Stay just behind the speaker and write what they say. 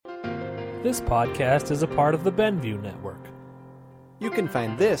This podcast is a part of the Benview Network. You can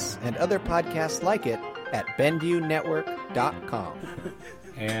find this and other podcasts like it at BenviewNetwork.com.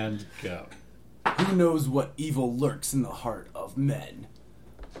 And go. Who knows what evil lurks in the heart of men?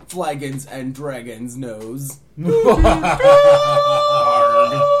 Flagons and Dragons knows.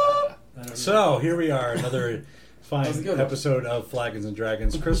 So, here we are, another fine episode of Flagons and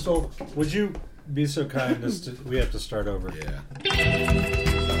Dragons. Crystal, would you be so kind as to... We have to start over. Yeah.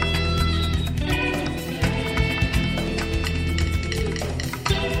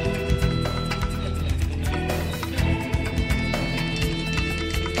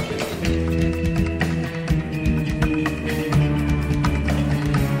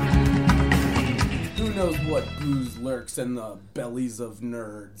 What booze lurks in the bellies of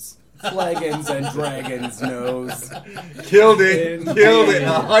nerds? Flagons and Dragons knows. Killed it. Killed it.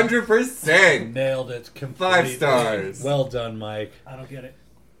 100%. Nailed it completely. 5 stars. Well done, Mike. I don't get it.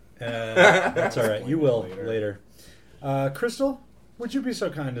 That's all right. You will later. Crystal, would you be so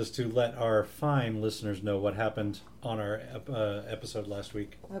kind as to let our fine listeners know what happened on our episode last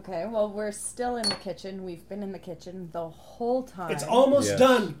week? Okay, well, we're still in the kitchen. We've been in the kitchen the whole time. It's almost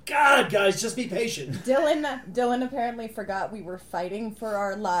done. God, guys, just be patient. Dylan apparently forgot we were fighting for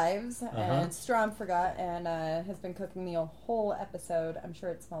our lives, and Strom forgot, and has been cooking me a whole episode. I'm sure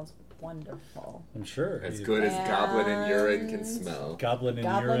it smells wonderful. I'm sure. As good as goblin and urine can smell. Goblin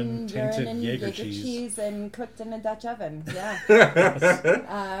and urine tainted Jaeger cheese. And cooked in a Dutch oven.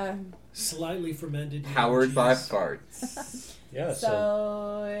 Yeah. Slightly fermented. Powered by farts. Yeah.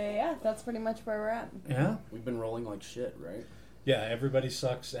 So, yeah, that's pretty much where we're at. Yeah. We've been rolling like shit, right? Yeah, everybody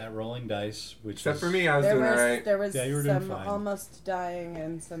sucks at rolling dice, which Except is, for me, I was doing alright. There was you were doing some fine. almost dying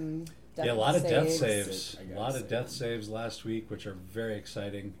and some death a lot of death saves. saves. A lot of death saves last week, which are very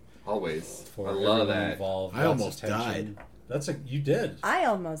exciting. Always. For I love everyone that. involved. I Lots of almost tension. You did. I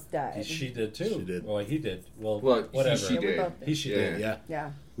almost died. She did too. She did. Well, he did. Well, Well, whatever. she Yeah, we did. both did. She Yeah. did. Yeah.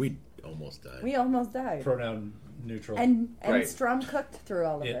 Yeah. We almost died. We almost died. Pronoun neutral. And Right. Strom cooked through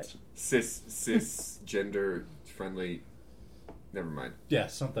all of it. Cis gender friendly. Never mind. Yeah,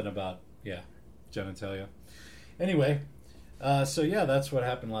 something about genitalia. Anyway, so yeah, that's what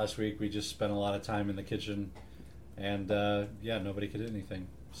happened last week. We just spent a lot of time in the kitchen, and nobody could do anything.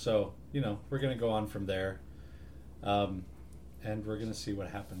 So we're gonna go on from there, and we're gonna see what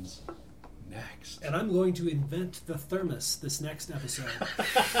happens next. And I'm going to invent the thermos this next episode.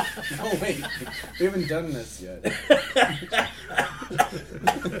 Oh, wait. We haven't done this yet.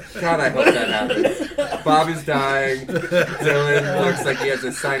 God, I hope that happens. Bob is dying. Dylan looks like he has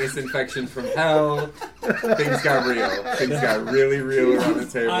a sinus infection from hell. Things got real. Things got really real around the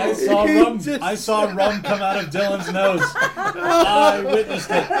table. I saw rum come out of Dylan's nose. I witnessed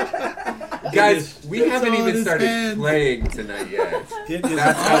it. Guys, we haven't even started playing tonight yet.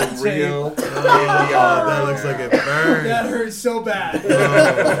 That's how real we are. That looks like it burned. That hurts so bad.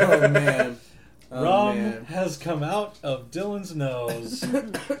 Oh, man. Rum has come out of Dylan's nose,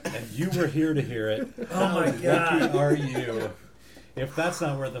 and you were here to hear it. Oh my God. Lucky are you? If that's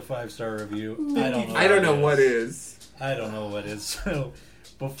not worth a 5-star review, I don't know what is. I don't know what is. So,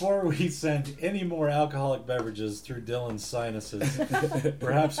 before we send any more alcoholic beverages through Dylan's sinuses,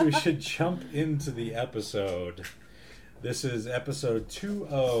 perhaps we should jump into the episode. This is episode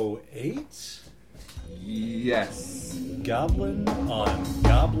 208. Yes. Goblin on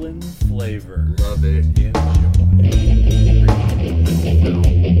Goblin Flavor. Love it.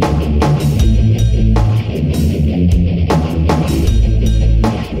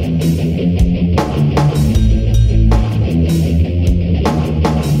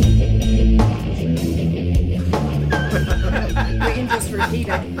 We can just repeat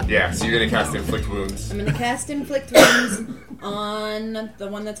it. Yeah, so you're going to cast Inflict Wounds. I'm going to cast Inflict Wounds on the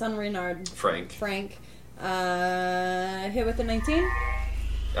one that's on Reynard. Frank. Hit with a 19.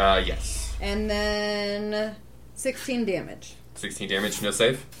 Yes. And then 16 damage. 16 damage, no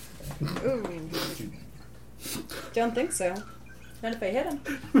save? Ooh. Don't think so. Not if I hit him.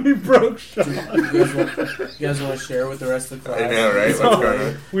 We broke Sean. You guys want to share with the rest of the class? I know, right? What's going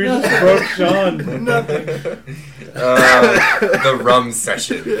on? We just broke Sean. Nothing. The rum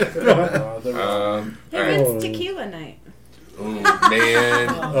session. If it's tequila night. Ooh, man.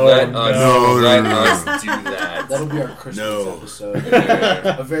 Oh, let no. us do that. That'll be our Christmas episode.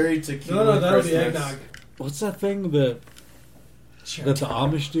 Yeah. A very tequila that'll be Christmas. eggnog. What's that thing that the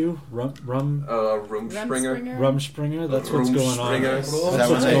Amish do? Rumspringer? That's what's going on. Rumspringer. That's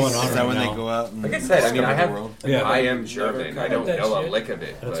what's going on Is that right when now. they go out and Like I said, I mean, Yeah. I am German. I don't know a lick of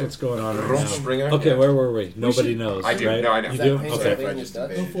it. That's but what's going on right Rumspringer? now. Okay, Yeah. where were we? Nobody knows. I do. right? No, I know. You That do? paints Okay. everything in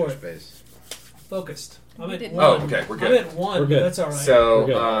Dutch? Go for it. Focused. I'm We at didn't- one. Oh, okay, we're good. I'm at one. We're good. That's all right. We're So,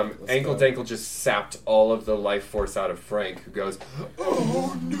 good. Ankle go. Dankle just sapped all of the life force out of Frank, who goes,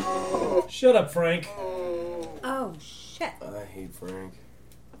 "Oh no!" Shut up, Frank. Oh shit! I hate Frank.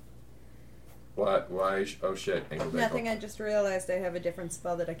 What? Why? Oh shit! Ankle Dankle. Nothing. I just realized I have a different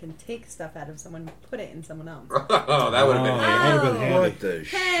spell that I can take stuff out of someone, and put it in someone else. Oh, that would have been Oh, handy. that would've been handy. What the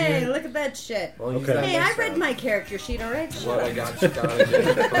Hey, look at that shit. Well, use Okay. that Hey, I next read round. my character sheet, alright? What I got, you gotta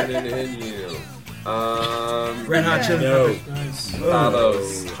do. Put it in you. Red Hot Chili No. Peppers. Nice.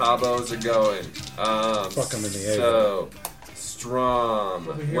 Habos are going. Fuck 'em in the So, Strom,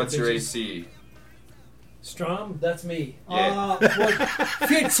 Over here, what's your bitches. AC? Strom, that's me. Yeah.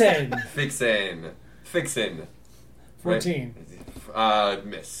 14. Fixin. 14.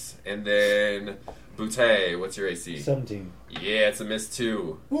 Miss. And then Butte, what's your AC? 17. Yeah, it's a miss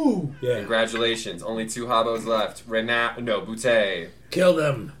too. Ooh. Yeah. Congratulations. Only 2 Habos left. Butte. Kill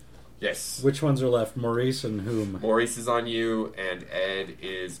them. Yes. Which ones are left? Maurice and whom? Maurice is on you, and Ed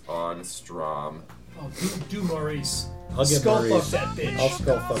is on Strom. Oh, do Maurice. I'll get Skull Maurice. fuck that bitch. I'll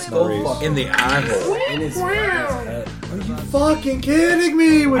skull fuck Skull Maurice. fuck. In the eye hole. In his head. Fucking kidding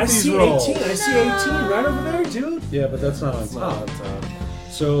me with I these see rolls. 18. I see 18 right over there, dude. Yeah, but that's not on It's not top. on top.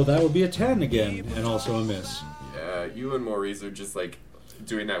 So that would be a 10 again, and also a miss. Yeah, you and Maurice are just like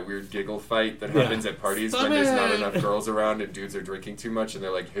doing that weird giggle fight that Yeah. happens at parties when there's not enough girls around and dudes are drinking too much and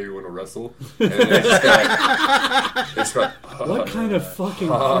they're like, "Hey, you want to wrestle?" And then they just go like, What kind of fucking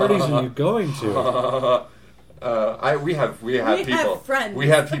parties are you going to? we have We people. have friends. We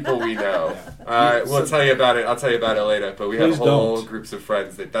have people we know. We'll tell you about it. I'll tell you about it later. But we have Please whole don't. groups of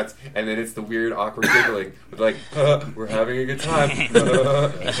friends that's and then it's the weird awkward giggling. With like, we're having a good time. Do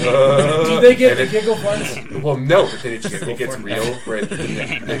they get And the it- giggle parts? Well, no, but then it gets real where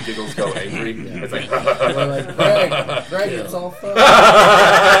the giggles go angry. It's like, They're like, Greg, it's all fun.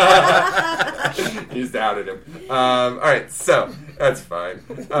 he's doubted him. All right, so that's fine.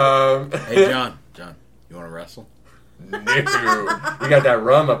 Hey, John, you want to wrestle? No, you got that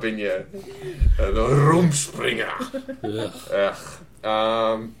rum up in you. The Rumspringer. Ugh.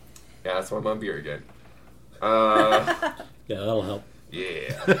 Ugh. Yeah, that's why I'm on beer again. Yeah, that'll help.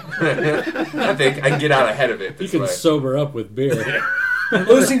 Yeah. I think I can get out ahead of it You this can way. sober up with beer. You're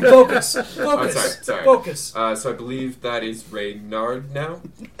losing focus. Oh, Focus. sorry. Focus. So I believe that is Reynard now.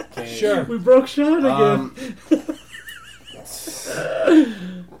 Okay. Sure. We broke Sean again.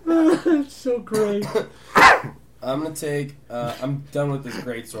 It's so great. I'm gonna take. I'm done with this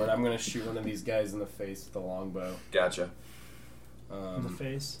greatsword. I'm gonna shoot one of these guys in the face with the longbow. Gotcha. In the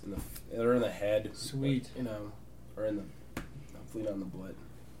face. Or in the head. Sweet. You know, or in the. Hopefully not in the butt.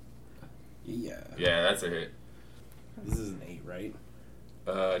 Yeah. Yeah, that's a hit. This is an 8, right?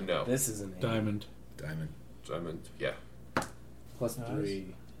 No. This is an 8. Diamond. Diamond. Yeah. Plus Nice.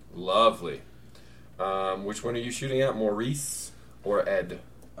 3. Lovely. Which one are you shooting at, Maurice or Ed?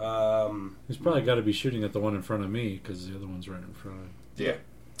 He's probably got to be shooting at the one in front of me because the other one's right in front of him. Yeah.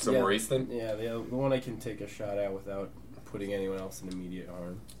 So Yeah. Maurice then? Yeah, the one I can take a shot at without putting anyone else in immediate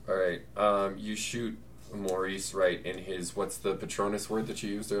harm. Alright. You shoot Maurice right in his, what's the Patronus word that you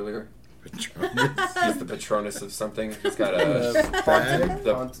used earlier? He's the Patronus of something. He's got a...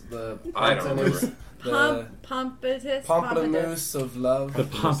 I don't remember. The Pompatus. Pamplemousse of love. The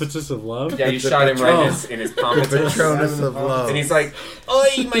pompatus of love? Yeah, you shot him right in his pompatus. Patronus of love. And he's like,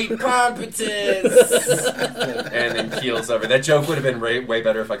 "Oi, my pompatus!" and then keels over. That joke would have been way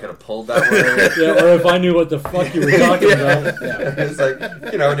better if I could have pulled that word. Yeah, or if I knew what the fuck you were talking about. It's like,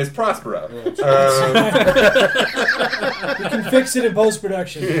 in his Prospero. We can fix it in post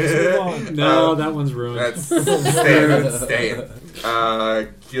production. Let's move on. No, that one's ruined. That's staying.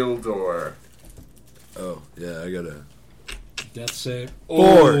 Gildor. Oh, yeah, I gotta. Death save. 4.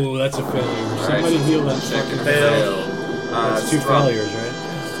 Oh, that's a failure. Somebody Alright, heal that second fucking fail. That's 2 Strom. failures,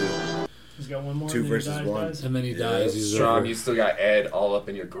 right? He's got one more. 2 and then he versus dies, 1. dies. And then he dies. He's Strom, over. you still got Ed all up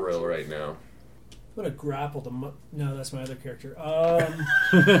in your grill right now. What a grapple to no, that's my other character.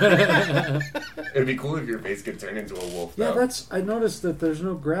 It'd be cool if your face could turn into a wolf. Yeah, though. I noticed that there's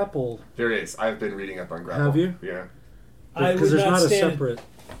no grapple. There is. I've been reading up on grapple. Have you? Yeah. I Because would there's not not a stand separate.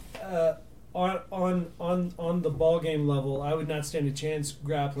 on the ball game level. I would not stand a chance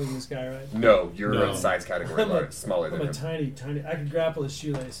grappling this guy. Right? No, you're No. a size category smaller than I'm a him. tiny. I could grapple his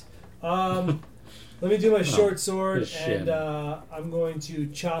shoelace. Let me do my short sword, his shin. and I'm going to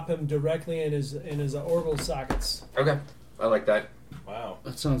chop him directly in his orbital sockets. Okay, I like that. Wow.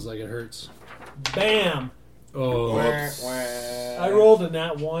 That sounds like it hurts. Bam! Oh, I rolled a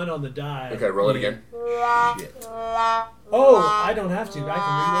nat 1 on the die. Okay, roll it again. Oh, I don't have to. I can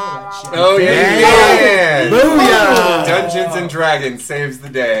re-roll that shit. Oh, yeah, you can! Booyah! Dungeons and Dragons saves the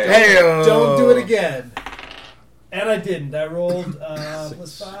day. Hey-o. Don't do it again. And I didn't. I rolled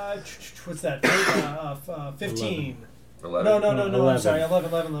plus 5. What's that? 15. 11. No. I'm 11. sorry.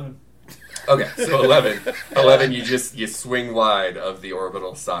 11. Okay, so 11. 11, you swing wide of the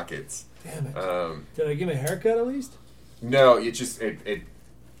orbital sockets. Damn it. Did I give him a haircut at least? No, it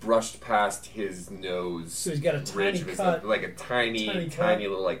brushed past his nose. So he's got a ridge tiny of his- cut. like a tiny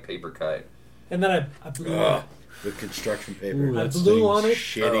little like paper cut. And then I blew on it. With construction paper. Ooh, I that blew on it.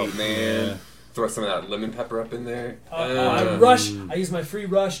 Shitty. Oh man, Yeah. throw some of that lemon pepper up in there. I rush. I use my free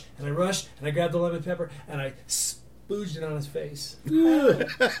rush, and I rush, and I grab the lemon pepper, and I spooged it on his face.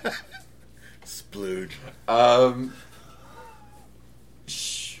 Splooge.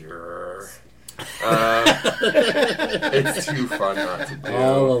 Sure. It's too fun not to do.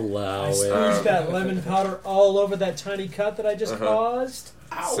 I'll allow I it. spooged that lemon powder all over that tiny cut that I just caused.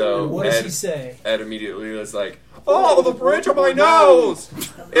 So What does he say? Ed immediately was like, "Oh, the bridge of my nose!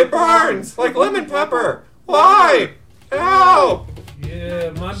 It burns like lemon pepper. Why? Ow!" Yeah,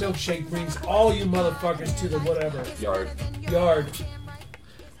 my milkshake brings all you motherfuckers to the whatever Yard.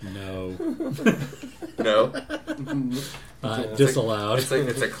 No. No. Disallowed.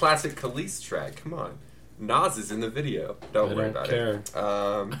 It's a classic Khalees track. Come on. Nas is in the video. Don't worry about care. it.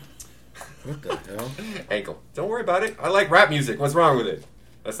 What the hell? Ankle. Don't worry about it. I like rap music. What's wrong with it?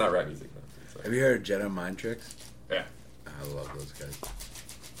 That's not rap music, though. Sorry. Have you heard of Jedi Mind Tricks? Yeah. I love those guys.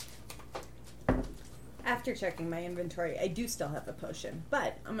 After checking my inventory, I do still have a potion,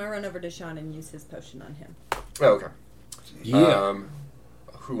 but I'm gonna run over to Sean and use his potion on him. Oh, okay. Yeah.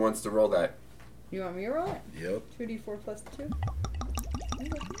 Who wants to roll that? You want me to roll it? Yep. 2d4 plus 2.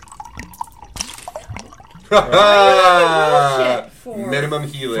 Shit, 4. Minimum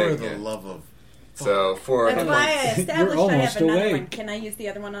For healing. the love of... So 4 That's hit why I points. established You're I almost have another one. awake. Can I use the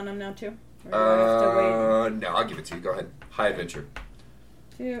other one on him now too? Or do I have to wait? No, I'll give it to you. Go ahead. High adventure.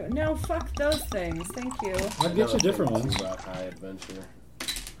 No, fuck those things. Thank you. I'll get you different ones. About high adventure.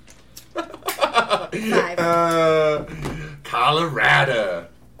 5. Colorado.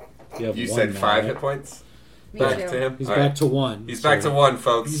 You, have You one said now, 5 right? hit points? Me Back too. to him? He's All back right. to 1. He's back to 1,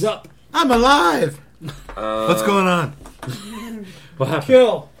 folks. He's up. I'm alive! What's going on? What happened?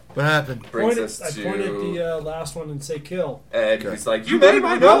 Kill. What happened? Brings Point us at, I point at to the last one and say kill. Ed, Okay. who's like, "You made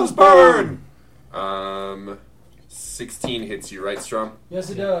my nose burn!" 16 hits you, right, Strom? Yes,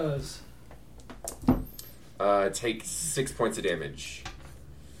 it does. Take 6 points of damage.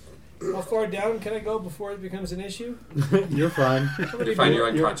 How far down can I go before it becomes an issue? You're fine. You're fine, you're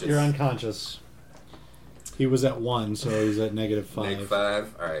unconscious. You're unconscious. He was at 1, so he's at -5. Negative 5.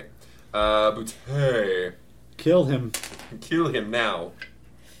 Alright. Boutte. Kill him. Kill him now.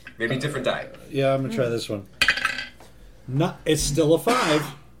 Maybe different die. Yeah, I'm gonna try this one. No, it's still a 5.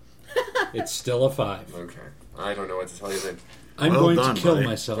 It's still a 5. Okay. I don't know what to tell you then. I'm Well going done, to kill buddy.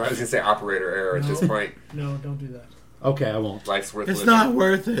 myself. I was going to say operator error at this point. No, don't do that. Okay, I won't. Life's worth It's living. not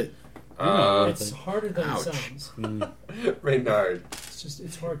worth it. It's harder than Ouch. it sounds. Reynard.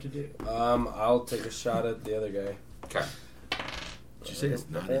 It's hard to do. I'll take a shot at the other guy. Okay. Did you say it's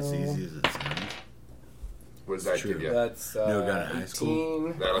not as easy as it sounds? What does that True. give you? That's No gun in high school.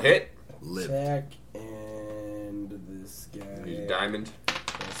 18. That'll hit. Live. Attack, and this guy Use diamond.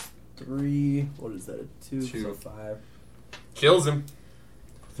 plus 3. What is that? A 2? 2. So 5. Kills him.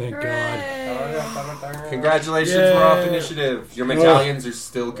 Thank God. Hooray. Congratulations, Yay. we're off initiative. Your medallions are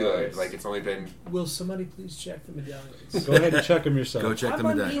still good. Nice. Like, it's only been... Will somebody please check the medallions? Go ahead and check him yourself. Go check the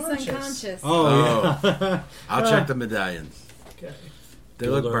I'm He's medallions. unconscious. Oh, yeah. I'll check the medallions. Okay. They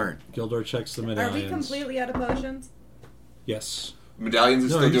look burnt. Gildor checks the Are medallions. we completely out of potions? Yes. Medallions are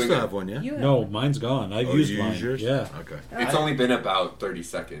No, still you doing still good. have one, yeah? You have No, one. mine's gone. I've Oh, used you mine. use yours? Yeah. Okay. It's only been about 30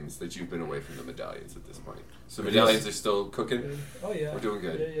 seconds that you've been away from the medallions at this point. So medallions are still cooking. Oh yeah. We're doing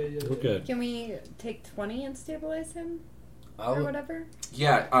good. Yeah. We're good. Can we take 20 and stabilize him? Or I'll, whatever?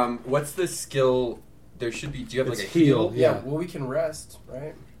 Yeah, what's the skill? There should be... Do you have, like, It's a heal? heal. yeah, Yeah. well, we can rest,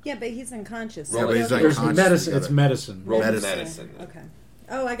 right? Yeah, but he's unconscious. Roll but he's Okay. like There's unconscious medicine. together. It's medicine. Roll Medicine. medicine. Okay.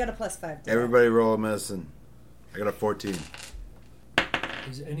 Oh, I got a +5. to that. Everybody roll a medicine. I got a 14.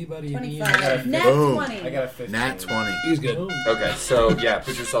 Is anybody in 25. Net Boom. 20. I got a 15. Nat 20. He's good. Okay, so, yeah,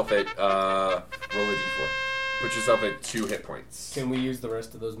 put yourself at... roll a d4. Put yourself at 2 hit points. Can we use the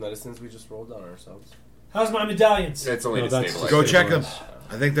rest of those medicines we just rolled on ourselves? How's my medallions? It's only No, to that's- stabilize. Go it. check them.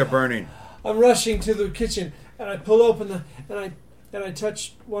 I think they're burning. I'm rushing to the kitchen and I pull open and I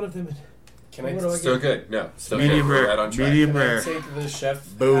touch one of them. And Can I, what do I Still get? good. No, still Medium good. We're rare. right on track. Medium can I rare. take the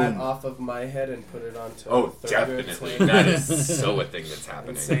chef Boom. hat off of my head and put it onto Oh, Thurgood's definitely. head That is so a thing that's and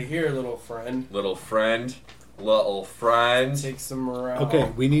happening. say, here, little friend. Little friend, little friend. Take some morale. Okay,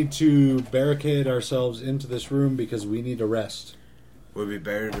 we need to barricade ourselves into this room because we need a rest. Would it be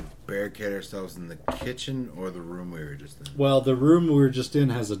better to barricade ourselves in the kitchen or the room we were just in? Well, the room we were just in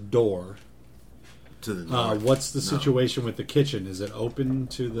has a door. To the north. What's the situation with the kitchen? Is it open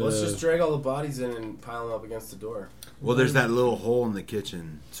to the... Let's just drag all the bodies in and pile them up against the door. Well, there's that little hole in the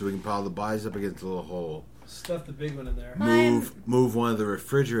kitchen, so we can pile the bodies up against the little hole. Stuff the big one in there. Move one of the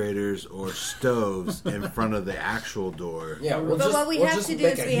refrigerators or stoves in front of the actual door. Yeah, But what we have just to do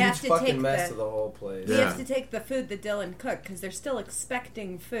make is a we have huge to fucking take mess the- of the whole place. We Yeah. have to take the food that Dylan cooked because they're still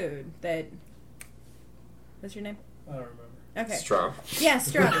expecting food that... What's your name? I don't remember. Okay. Strong. Yeah,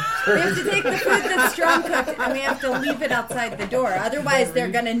 Strong. We have to take the food that Strong cooked and we have to leave it outside the door. Otherwise, they're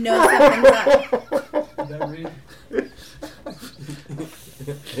going to know something's up. Did that read?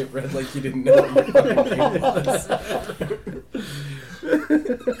 It read like you didn't know what your fucking name was.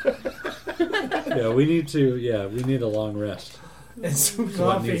 Yeah, we need a long rest. And some So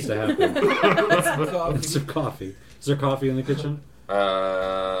what needs to happen? Coffee. And some coffee. Is there coffee in the kitchen?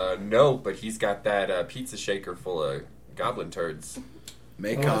 No, but he's got that pizza shaker full of goblin turds.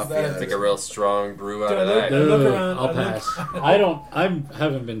 Make What was coffee. that? out of Take it. a real strong brew out Dude, of I that. look around, I'll I look- pass. I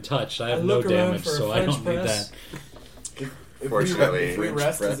haven't been touched. I have I no look around damage, for a so I French don't need press. that. Fortunately, if we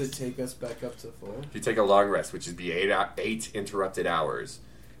rest, French does it take us back up to full? If you take a long rest, which would be 8 interrupted hours,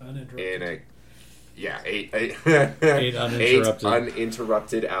 Uninterrupted. in a eight Eight eight uninterrupted.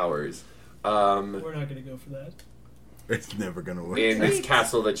 uninterrupted hours. We're not going to go for that. It's never gonna work. In this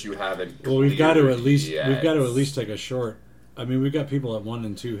castle that you haven't. Well, we've got to cleared at least yet. take a short. I mean, we've got people at 1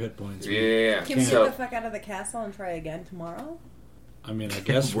 and 2 hit points. Yeah. Can we So get the fuck out of the castle and try again tomorrow? I mean, I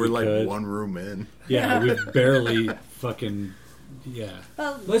guess We're we like could. one room in. Yeah, we've barely fucking. Yeah,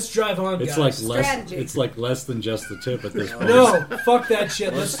 Well, Let's drive on, it's guys. like less. Strategy. It's like less than just the tip at this point. No, fuck that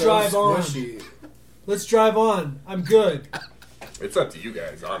shit. Let's So drive on. squishy. Let's drive on. I'm good. it's up to you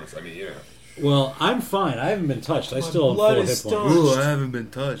guys, honestly. I mean, Well, I'm fine. I haven't been touched. I My still have blood full is hit staunch. points. Ooh, I haven't been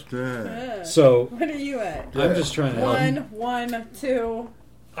touched. So what are you at? I'm just trying to help. 1, 2.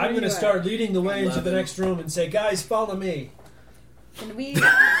 I'm going to you start leading the way into the 11. next room and say, guys, follow me. Can we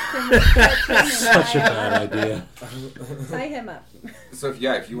catch him and Such a tie him bad up? idea. Tie him up. So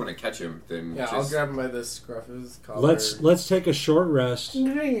if you want to catch him, then Yeah, just I'll grab him by the scruff of his collar. Let's take a short rest.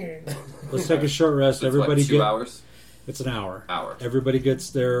 Let's take a short rest. so it's Everybody what, 2 get. hours. It's an hour. Hour. Everybody gets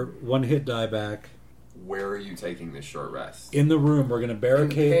their 1 hit die back. Where are you taking this short rest? In the room, we're going to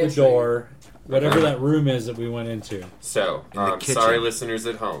barricade the pantry. door, whatever Okay. that room is that we went into. So, In the kitchen. sorry, listeners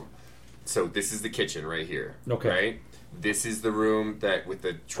at home. So this is the kitchen right here. Okay. Right. This is the room that with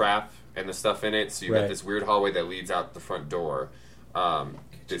the trap and the stuff in it. So you Right. got this weird hallway that leads out the front door.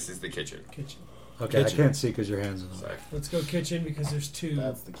 This is the kitchen. Kitchen. Okay, Kitchen. I can't see because your hands in the way. Sorry. Let's go kitchen because there's 2.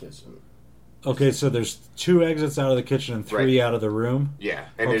 That's the kitchen. Okay, so there's 2 exits out of the kitchen and 3 Right. out of the room. Yeah.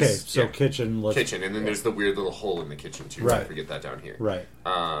 And Okay, there's- so yeah, kitchen. Let's kitchen, and then there's the weird little hole in the kitchen too. Right. Don't forget that down here. right.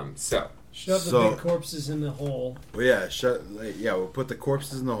 So Shove the So- big corpses in the hole. Well, yeah, we'll put the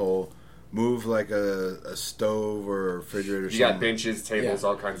corpses in the hole. Move like a stove or a refrigerator. you got benches, tables, Yeah.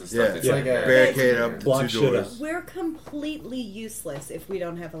 all kinds of stuff. Yeah, that's Yeah. like like a- barricade up the Block 2 shit doors. up. We're completely useless if we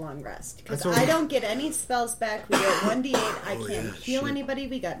don't have a long rest. Because That's what I we- don't get any spells back. We get 1d8. I Oh, can't yeah, heal shit. anybody.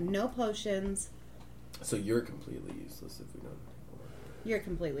 We got no potions. So you're completely useless if we don't. You're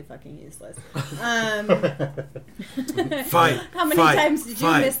completely fucking useless. Fight. How many fight, times did you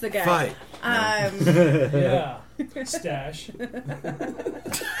fight, miss the guy? Fight. Yeah. Stash.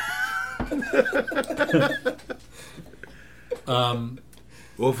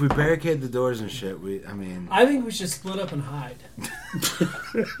 Well, if we barricade the doors and shit, I think we should split up and hide.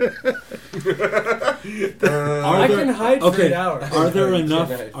 I can hide for 8 hours. Are there Can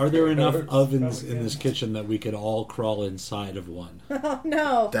enough? I- Are there enough hours? ovens in this kitchen that we could all crawl inside of one? Oh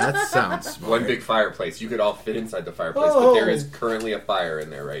no! that sounds smart. one big fireplace. You could all fit inside the fireplace, Oh. but there is currently a fire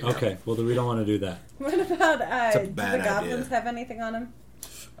in there right now. Okay, well then we don't want to do that. What about It's a do the bad goblins idea. have anything on them?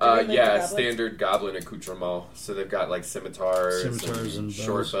 Do they make the Yeah, goblins? standard goblin accoutrement. So they've got like scimitars And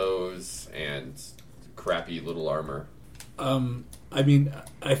short bows, and crappy little armor. I mean,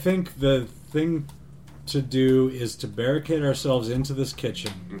 I think the thing to do is to barricade ourselves into this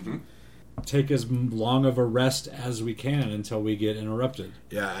kitchen. Mm-hmm. Take as long of a rest as we can until we get interrupted.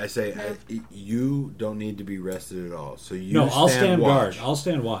 Yeah, I say you don't need to be rested at all. So you No, I'll stand watch. guard. I'll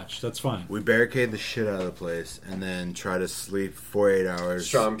stand watch. That's fine. We barricade the shit out of the place and then try to sleep for 8 hours.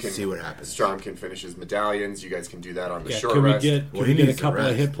 Strom can see what happens. Strom can finish his medallions. You guys can do that on the Yeah, short can we rest. get Well, can he we get a needs to couple of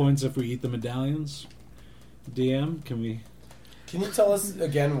rest. hit points if we eat the medallions? DM, can we? Can you tell us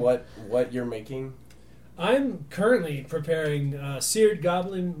again what you're making? I'm currently preparing seared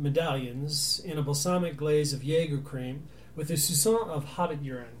goblin medallions in a balsamic glaze of Jaeger cream with a soupçon of hobbit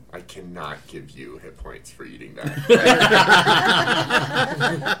urine. I cannot give you hit points for eating that.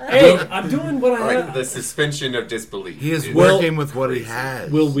 Hey, I'm doing what I Like, have. the suspension of disbelief. He is working with what he has.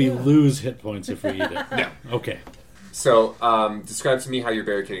 Will we lose hit points if we eat it? No. Okay. So, describe to me how you're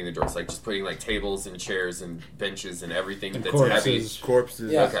barricading the doors. Like, just putting, like, tables and chairs and benches and everything And that's heavy. corpses.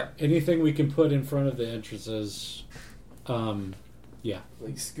 Corpses. Yeah. Okay. Anything we can put in front of the entrances. Yeah.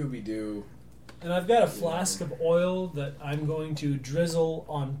 Like Scooby-Doo. And I've got a flask of oil that I'm going to drizzle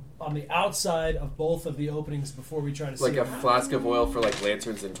on the outside of both of the openings before we try to Like see a it. flask of oil for, like,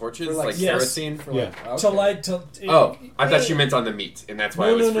 lanterns and torches? For, like, like yes. kerosene? For Yeah. okay. To light to. Oh, I thought you meant on the meat, and that's why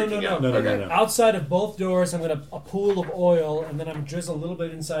I was freaking out. No, Okay. no. Outside of both doors, I'm going to a pool of oil, and then I'm going to drizzle a little bit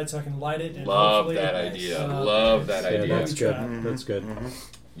inside so I can light it. And Love hopefully, that idea. uh, Love that Yeah, idea. that's good. Mhm. That's good.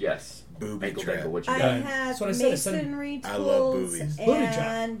 Yes. Booby Ankle trap. Dankle, what you I got? That's have what I said, I said- masonry I love tools boobies. Booby trap.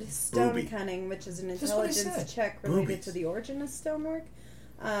 and stone Booby. cunning, which is an That's what I intelligence said. check related Boobies. to the origin of stonework.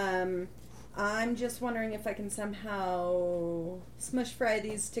 I'm just wondering if I can somehow smush fry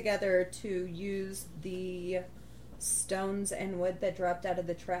these together to use the stones and wood that dropped out of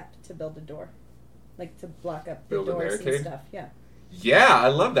the trap to build a door, like to block up the Build a doors and barricade? stuff. Yeah. Yeah, I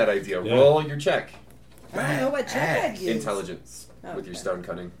love that idea. Yeah. Roll your check. I don't know what check I'd use. Intelligence. Oh, With your okay. stone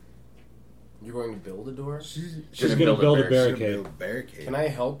cunning. You're going to build a door? She's Gonna going to build a Should barricade. build a barricade. Can I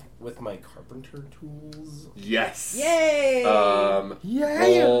help with my carpenter tools? Yes. Yay!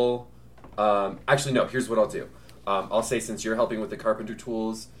 Roll. Actually, no. Here's what I'll do. I'll say since you're helping with the carpenter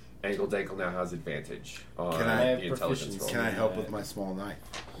tools, Ankle Dankle now has advantage on Can I have the intelligence roll. proficiency? Can I help with my small knife?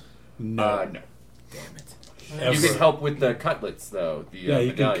 No. No. Damn it. Ever. You can help with the cutlets, though. The Yeah,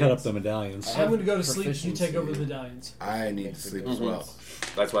 you can cut up medallions. the medallions. I'm going to go to sleep. You Proficiency. take over the medallions. I need to sleep as Mhm. well.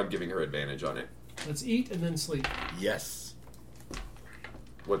 That's why I'm giving her advantage on it. Let's eat and then sleep. Yes.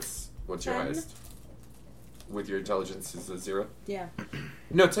 What's your 10. highest? With your intelligence is a 0? Yeah.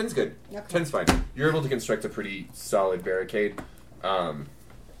 No, 10's good. Okay. 10's fine. You're able to construct a pretty solid barricade.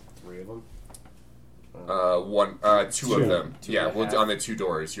 3 of them? Two of them. Two Yeah, and a well, half. on the 2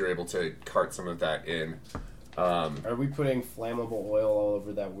 doors, you're able to cart some of that in. Are we putting flammable oil all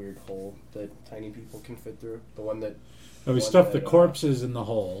over that weird hole that tiny people can fit through? The one that... And we one stuffed the that, corpses in the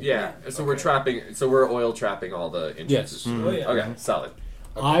hole. Yeah, so we're Okay. trapping. So we're oil trapping all the entrances. Yes. Oh, yeah. Okay, solid.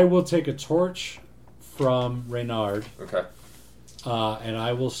 I will take a torch from Reynard, Okay. and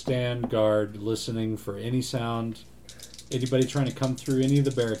I will stand guard listening for any sound, anybody trying to come through any of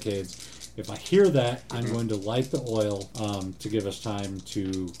the barricades. If I hear that, I'm going to light the oil to give us time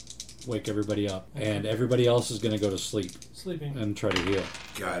to wake everybody up. And everybody else is going to go to sleep Sleeping. and try to heal.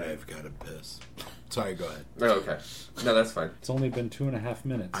 God, I've got to piss. Sorry, go ahead. Oh, okay. No, that's fine. It's only been 2.5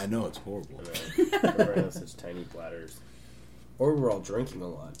 minutes. I know it's horrible. Everyone has such tiny bladders. Or we're all drinking a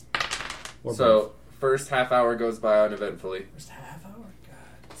lot. Or So first half hour goes by uneventfully. First half hour?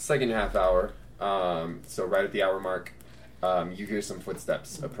 God. Second half hour, so right at the hour mark, you hear some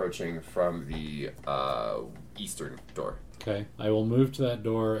footsteps approaching from the eastern door. Okay. I will move to that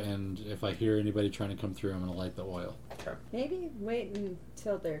door, and if I hear anybody trying to come through, I'm going to light the oil. Maybe wait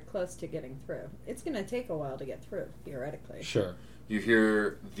until they're close to getting through. It's going to take a while to get through, theoretically. Sure. You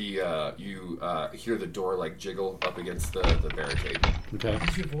hear the hear the door like jiggle up against the barricade, Okay.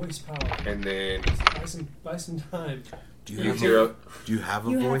 Use your voice power. and then Buy some time. Do you hear Do you have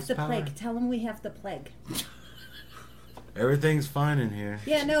a You voice have the power? plague. Tell them we have the plague. Everything's fine in here.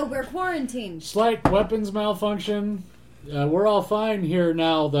 Yeah, no, we're quarantined. Slight weapons malfunction. We're all fine here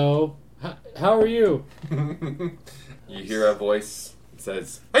now, though. How are you? you hear a voice that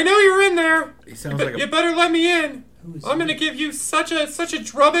says, "I know you're in there. He sounds like You a better let me in. Who is I'm gonna he? give you such a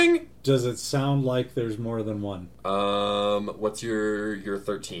drubbing." Does it sound like there's more than one? What's your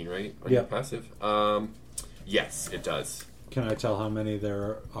 13, right? On your Yep. passive. Yes, it does. Can I tell how many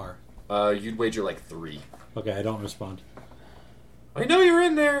there are? You'd wager like 3. Okay, I don't respond. I know you're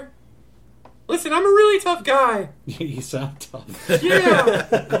in there. Listen, I'm a really tough guy. You sound tough.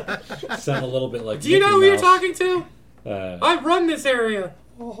 Yeah. Sound a little bit like. Do you know who Mickey you're Mouse. talking to? Uh, I run this area.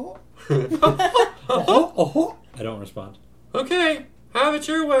 I don't respond. Okay, have it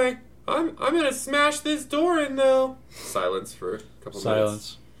your way. I'm gonna smash this door in though. Silence for a couple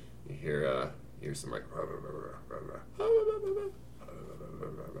Silence. minutes. You hear some like whack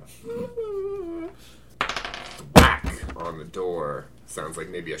on the door. Sounds like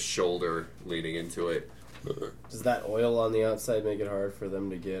maybe a shoulder leaning into it. Does that oil on the outside make it hard for them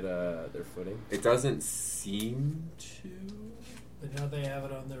to get their footing? It doesn't seem to. But now they have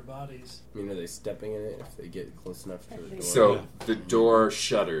it on their bodies. I mean, are they stepping in it if they get close enough to the door? So Yeah. the door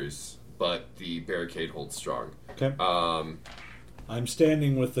shudders but the barricade holds strong. Okay. I'm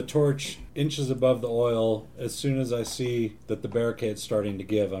standing with the torch inches above the oil. As soon as I see that the barricade's starting to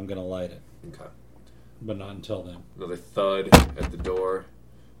give, I'm going to light it. Okay. But not until then. Another thud at the door.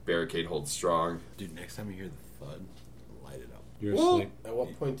 Barricade holds strong. Dude, next time you hear the thud, light it up. You're Well- asleep. At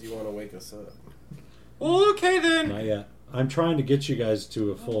what point do you want to wake us up? Well, okay then. Not yet. I'm trying to get you guys to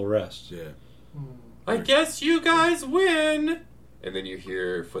a full rest. Yeah. I guess you guys win. And then you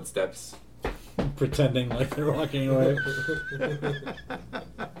hear footsteps. Pretending like they're walking away.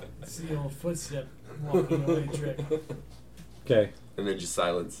 It's the old footstep walking away trick. Okay. And then just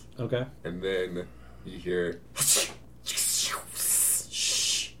silence. Okay. And then you hear... Shh!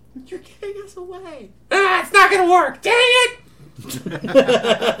 You're getting us away. Ah, it's not gonna work! Dang it!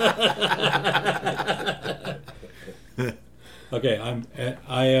 Okay,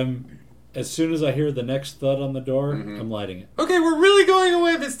 I am. As soon as I hear the next thud on the door, Mm-hmm. I'm lighting it. Okay, we're really going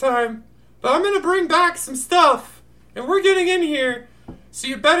away this time. But I'm gonna bring back some stuff. And we're getting in here. So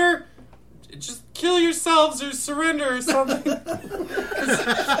you better just kill yourselves or surrender or something. Because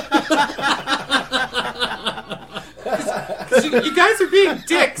you guys are being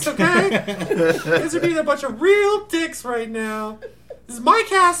dicks, okay? You guys are being a bunch of real dicks right now. This is my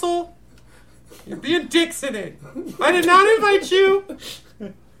castle. You're being dicks in it. I did not invite you.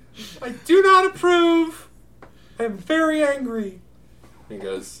 I do not approve. I am very angry. He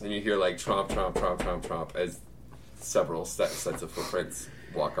goes, and you hear like tromp, tromp, tromp, tromp, tromp as several sets of footprints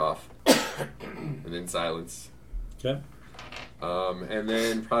walk off. And then silence. Okay. And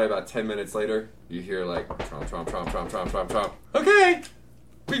then probably about 10 minutes later, you hear like tromp, tromp, tromp, tromp, tromp, tromp, tromp. Okay,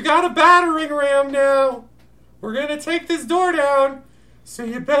 we've got a battering ram now. We're gonna take this door down, so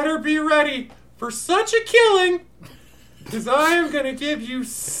you better be ready for such a killing. Because I am gonna give you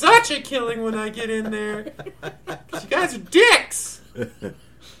such a killing when I get in there. Because you guys are dicks. Did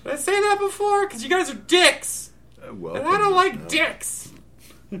I say that before? Because you guys are dicks. And I don't like dicks.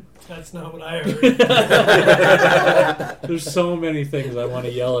 That's not what I heard. There's so many things I want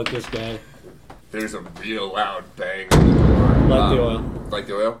to yell at this guy. There's a real loud bang on the door. Like the oil. Like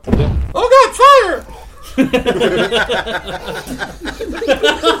the oil? Yep. Oh god, fire!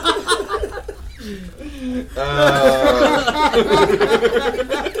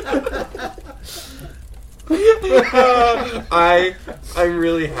 I'm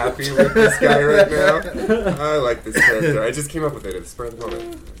really happy with this guy right now. I like this character. I just came up with it at the spur of the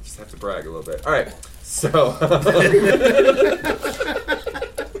moment. I just have to brag a little bit. Alright, so...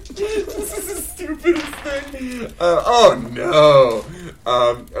 this is the stupidest thing. Oh no!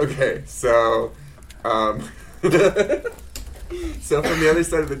 Okay, so... So from the other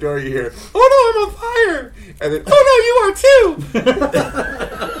side of the door you hear, "Oh no, I'm on fire!" And then, "Oh no, you are too!"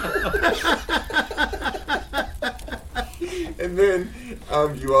 And then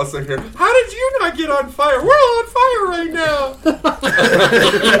you also hear, "How did you not get on fire? We're all on fire right now!"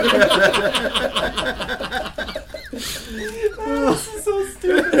 This is so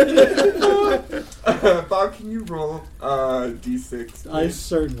stupid. Bob, can you roll D6? I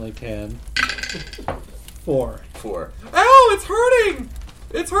certainly can. 4. 4. Ow, it's hurting!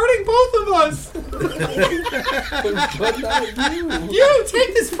 It's hurting both of us! You,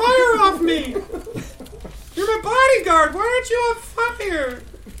 take this fire off me! You're my bodyguard! Why aren't you on fire?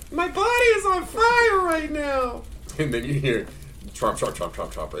 My body is on fire right now! And then you hear tromp, tromp, tromp,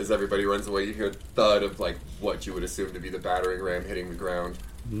 tromp, tromp. As everybody runs away, you hear a thud of like what you would assume to be the battering ram hitting the ground.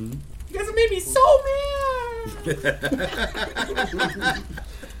 Mm-hmm. You guys have made me so mad!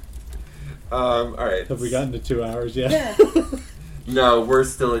 Alright. Have we gotten to 2 hours yet? Yeah. No, we're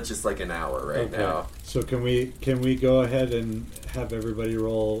still at just like an hour right now. So can we go ahead and have everybody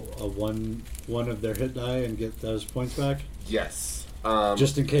roll a one of their hit die and get those points back? Yes.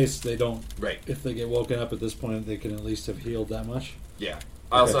 Just in case they don't. Right. If they get woken up at this point, they can at least have healed that much. Yeah.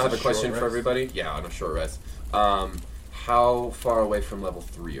 I also Okay, have a so question short for rest? everybody. Yeah, on a short rest. How far away from level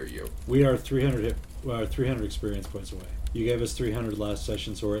 3 are you? We are 300 experience points away. You gave us 300 last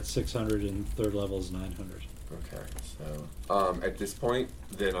session, so we're at 600, and third level is 900. Okay, so at this point,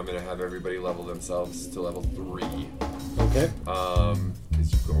 then I'm gonna have everybody level themselves to level 3. Okay.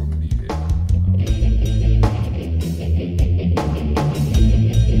 Because you're going to need it.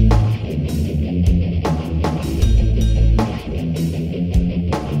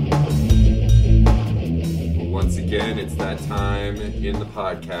 Once again, it's that time in the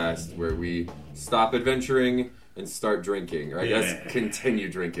podcast where we stop adventuring and start drinking, or I guess continue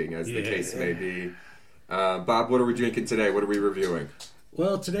drinking, as the case may be. Bob, what are we drinking today? What are we reviewing?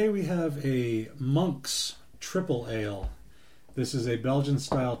 Well, today we have a Monk's Triple Ale. This is a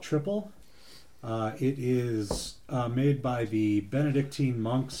Belgian-style triple. It is made by the Benedictine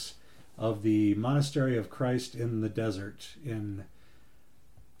monks of the Monastery of Christ in the Desert in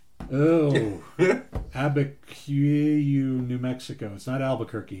Abiquiu, New Mexico. It's not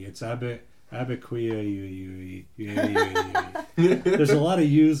Albuquerque. It's Abiquiu. There's a lot of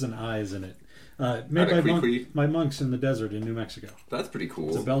U's and I's in it. Made by monks in the desert in New Mexico. That's pretty cool.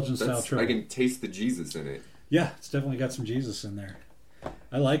 It's a Belgian-style triple. I can taste the Jesus in it. Yeah, it's definitely got some Jesus in there.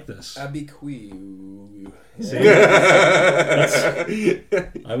 I like this. Abiquiu.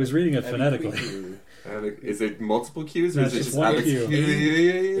 I was reading it phonetically. Is it multiple Q's or No, is it it's just one Abiquiu?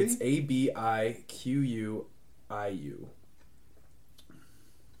 Q. It's Abiquiuiu.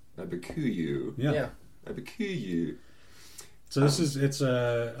 Abiquiu. Yeah. Abiquiu. So it's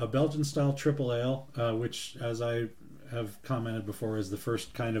a Belgian style triple ale, which, as I have commented before, is the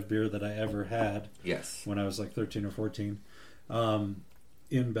first kind of beer that I ever had. Yes. When I was like 13 or 14,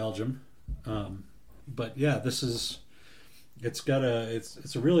 in Belgium. But yeah, it's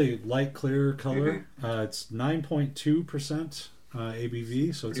a really light, clear color. It's 9.2%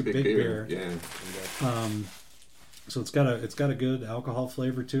 ABV, so it's Pretty a big beer. Yeah. So it's got a good alcohol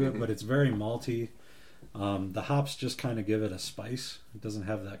flavor to it, but it's very malty. The hops just kind of give it a spice. It doesn't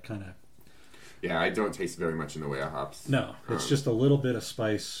have that kind of... Yeah, I don't taste very much in the way of hops. No, it's just a little bit of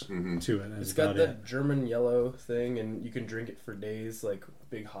spice to it. It's got that German yellow thing, and you can drink it for days, like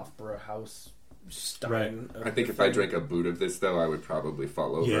big Hofbrauhaus stein. Right. I think if I drank a boot of this, though, I would probably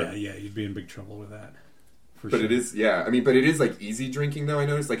fall over. Yeah, you'd be in big trouble with that. But it is, but it is like easy drinking, though. I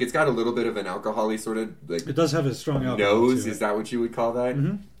noticed, like, it's got a little bit of an alcohol-y sort of like. It does have a strong alcohol nose. to it. Is that what you would call that?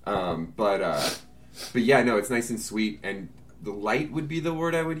 But yeah, no, it's nice and sweet, and the light would be the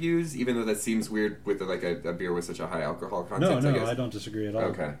word I would use, even though that seems weird with like a beer with such a high alcohol content. No, I don't disagree at all.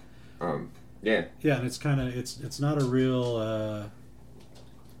 Okay, yeah, and it's kind of it's not a real.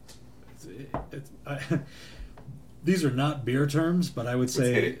 These are not beer terms, but I would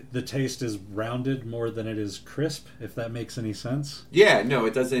say the taste is rounded more than it is crisp, if that makes any sense. Yeah, no,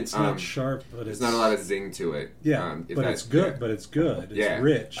 it doesn't. It's not sharp, but there's not a lot of zing to it. Yeah, but it's good. But it's good. It's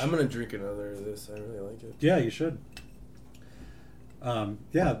rich. I'm gonna drink another of this. I really like it. Yeah, you should. I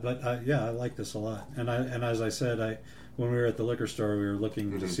like this a lot. And as I said, when we were at the liquor store, we were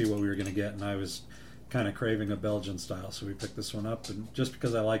looking to see what we were going to get, and I was kind of craving a Belgian style, so we picked this one up, and just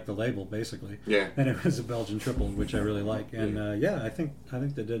because I like the label, basically. Yeah. And it was a Belgian triple, which I really like, and I think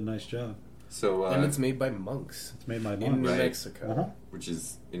they did a nice job. So and it's made by monks. It's made by monks in New Mexico, which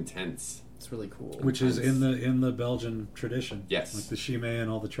is intense. It's really cool. Which is in the Belgian tradition. Yes. Like the Chimay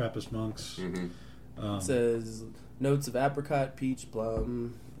and all the Trappist monks. It says notes of apricot, peach,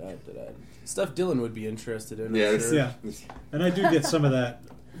 plum, stuff Dylan would be interested in. Yeah, sure. Yeah. And I do get some of that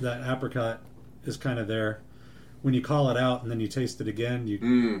apricot is kind of there. When you call it out and then you taste it again,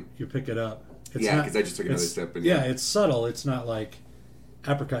 you pick it up. Because I just took another sip. And it's subtle. It's not like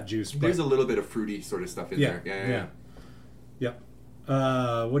apricot juice. There's a little bit of fruity sort of stuff in there. Yeah. Yep.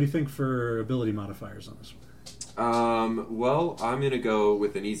 What do you think for ability modifiers on this one? Well, I'm going to go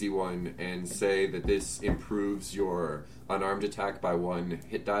with an easy one and say that this improves your unarmed attack by 1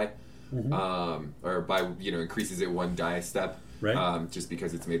 hit die. Or by, increases it 1 die step. Right. Just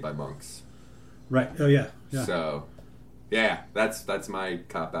because it's made by monks. Right. Oh, yeah. So, that's my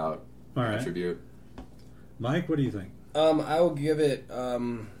cop-out attribute. Mike, what do you think? I will give it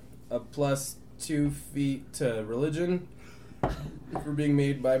a plus 2 feet to religion for being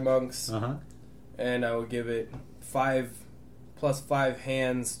made by monks. And I will give it 5 plus 5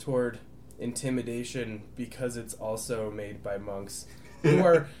 hands toward intimidation because it's also made by monks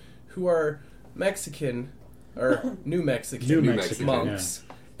who are Mexican or New Mexican monks.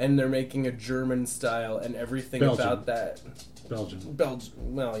 And they're making a German style and everything about that. Belgian.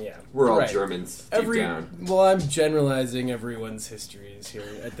 Well, yeah. We're all Germans deep down. Well, I'm generalizing everyone's histories here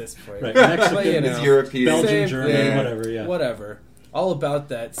at this point. Right. Mexican, is European. Belgian, German, whatever, yeah. Whatever. All about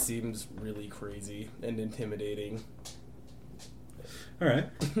that seems really crazy and intimidating. All right.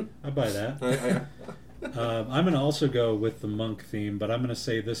 I buy that. I'm going to also go with the monk theme, but I'm going to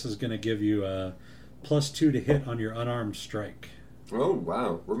say this is going to give you a +2 to hit on your unarmed strike. Oh,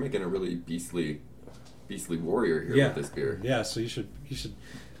 wow. We're making a really beastly warrior here with this beer. Yeah, so you should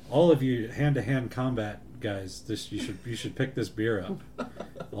all of you hand-to-hand combat guys, you should pick this beer up.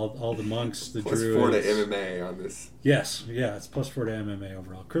 All the monks, the druids. +4 to MMA on this. Yes, yeah, it's +4 to MMA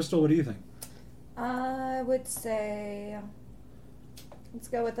overall. Crystal, what do you think? I would say let's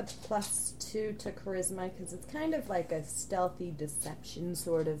go with a +2 to charisma because it's kind of like a stealthy deception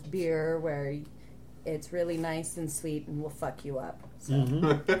sort of beer where it's really nice and sweet and will fuck you up.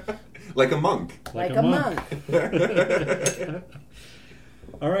 So. Like a monk. Like a monk.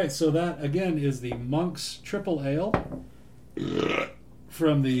 All right, so that, again, is the Monk's Triple Ale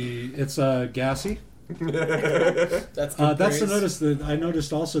It's gassy. That's the notice that I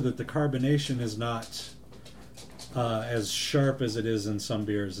noticed also that the carbonation is not as sharp as it is in some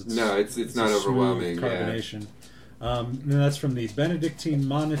beers. It's not overwhelming. Carbonation. And that's from the Benedictine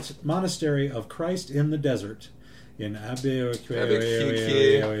Monastery of Christ in the Desert in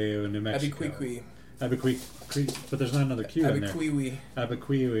Albuquerque, New Mexico. Albuquerque, but there's not another Q in there.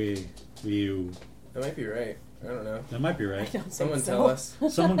 Albuquerque. That might be right. I don't know. That might be right. Someone tell us.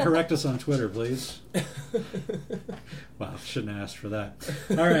 Someone correct us on Twitter, please. Wow, shouldn't have asked for that.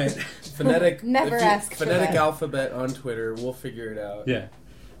 All right. Phonetic. Never ask for phonetic that. alphabet on Twitter. We'll figure it out. Yeah.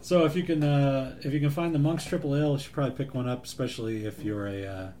 So if you can find the Monk's Triple Ale, you should probably pick one up, especially if you're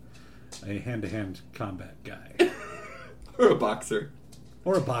a hand-to-hand combat guy. Or a boxer.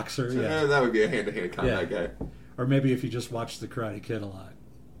 Or a boxer, yeah. That would be a hand-to-hand combat guy. Or maybe if you just watched The Karate Kid a lot.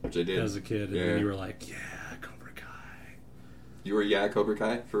 Which I did. As a kid, and then you were like, yeah, Cobra Kai. You were Cobra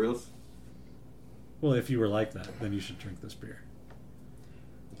Kai, for reals? Well, if you were like that, then you should drink this beer.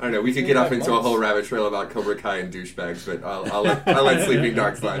 I don't know, we could get off into a whole rabbit trail about Cobra Kai and douchebags, but I'll let Sleeping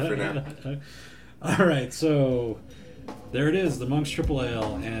Dogs slide for now. All right, so there it is, the Monk's Triple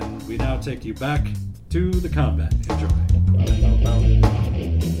Ale, and we now take you back to the combat. Enjoy.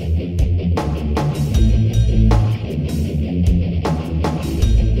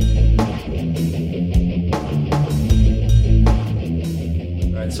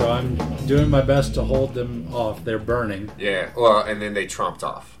 So I'm doing my best to hold them off. They're burning. Yeah, well, and then they tromped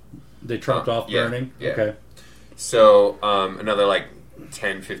off. They tromped off burning? Yeah. Okay. So another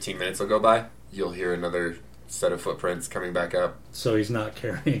 10, 15 minutes will go by. You'll hear another set of footprints coming back up. So he's not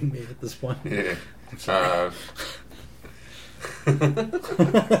carrying me at this point? Yeah.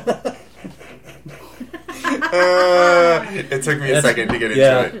 It took me a second to get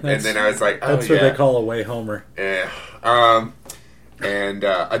into it. And then I was like, oh, that's what they call a way homer. Yeah. And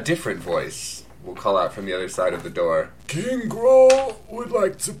a different voice will call out from the other side of the door. King Grohl would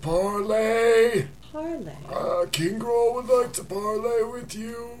like to parlay. Parlay? King Grohl would like to parlay with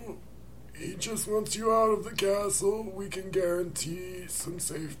you. He just wants you out of the castle. We can guarantee some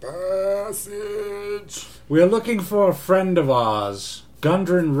safe passage. We are looking for a friend of ours,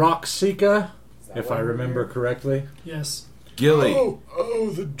 Gundren Rockseeker, if I remember correctly. Yes. Gilly.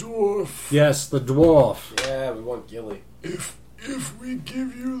 Oh, the dwarf. Yes, the dwarf. Yeah, we want Gilly. If we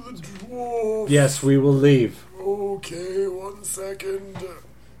give you the dwarf... Yes, we will leave. Okay, 1 second.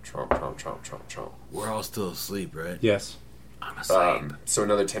 Chomp. We're all still asleep, right? Yes. I'm asleep. So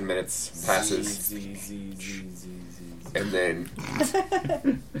another 10 minutes passes. And then...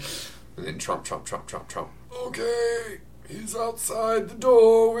 and then chomp. Okay, he's outside the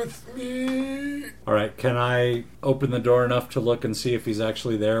door with me. All right, can I open the door enough to look and see if he's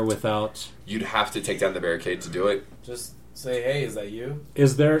actually there without... You'd have to take down the barricade to do it. Just say, hey, is that you?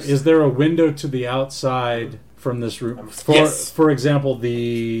 Is there a window to the outside from this room? For example,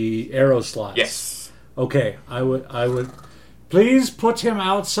 the arrow slots. Yes. Okay, I would please put him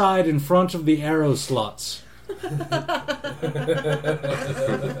outside in front of the arrow slots. That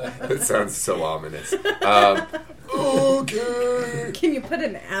sounds so ominous. Okay. Can you put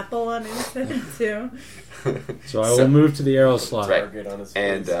an apple on his head too? So I will move to the arrow slot. Right.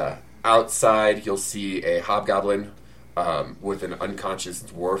 And outside, you'll see a hobgoblin with an unconscious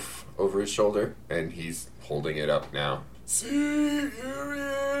dwarf over his shoulder, and he's holding it up now. See, here he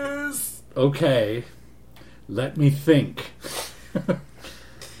is. Okay, let me think.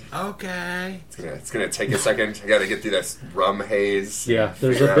 Okay. It's gonna take a second. I gotta get through this rum haze. Yeah,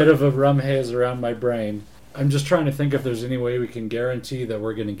 there's a bit of a rum haze around my brain. I'm just trying to think if there's any way we can guarantee that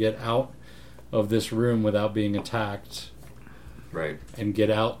we're going to get out of this room without being attacked. Right. And get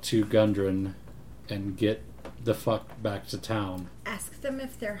out to Gundren and get the fuck back to town. Ask them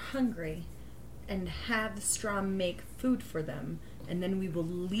if they're hungry and have Strom make food for them, and then we will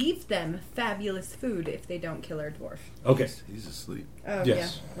leave them fabulous food if they don't kill our dwarf. Okay. He's asleep. Oh,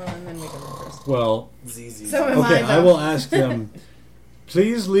 yes. Yeah. Well, and then we go first. Well, so am okay, I I will ask them,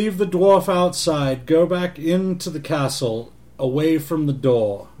 please leave the dwarf outside, go back into the castle, away from the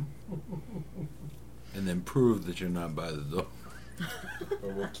door. And then prove that you're not by the door. Or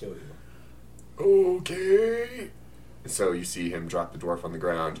we'll kill you. Okay. So you see him drop the dwarf on the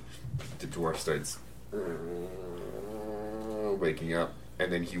ground. The dwarf starts waking up,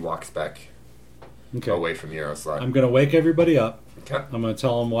 and then he walks back away from the arrow slot. I'm going to wake everybody up. Okay. I'm going to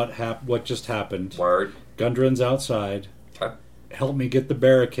tell them what just happened. Word. Gundren's outside. Okay. Help me get the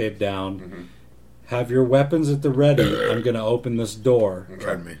barricade down. Mm-hmm. Have your weapons at the ready. I'm going to open this door.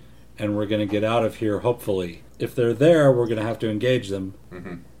 Pardon me. And we're going to get out of here, hopefully. If they're there, we're going to have to engage them.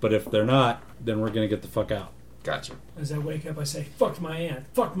 Mm-hmm. But if they're not, then we're going to get the fuck out. Gotcha. As I wake up, I say, "Fuck my aunt.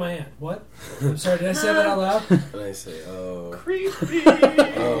 Fuck my aunt." What? I'm sorry. Did I say that out loud? And I say, "Oh, Creepy.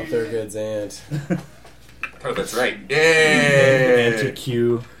 oh, Thurgood's aunt." Oh, that's right. Yay! Enter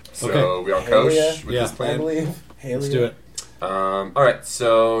Q. So Okay. we all coach Halia? with Yeah. this I plan. believe. Let's do it. All right,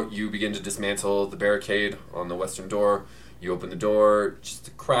 so you begin to dismantle the barricade on the western door. You open the door, just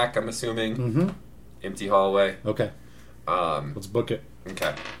a crack, I'm assuming. Mm-hmm. Empty hallway. Okay. Let's book it.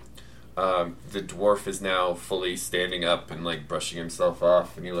 Okay. The dwarf is now fully standing up and like brushing himself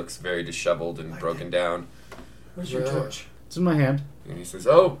off, and he looks very disheveled and broken down. Where's your torch? It's in my hand. And he says,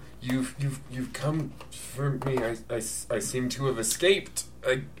 "Oh, you've come for me. I seem to have escaped.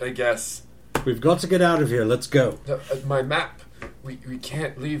 I guess. We've got to get out of here. Let's go. My map. We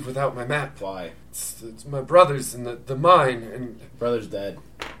can't leave without my map. Why? It's my brother's in the mine, and Brother's dead.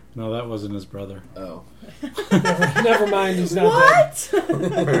 No, that wasn't his brother. Oh. Never mind. He's not What?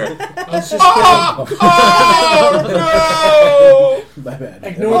 dead. I was just oh no! My bad.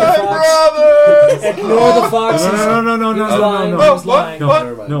 Ignore the fox. brothers! Ignore the fox. No, He was lying. no. He was lying. No,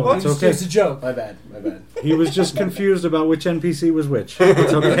 What? no, it's okay. It's a joke. My bad. My bad. He was just confused about which NPC was which.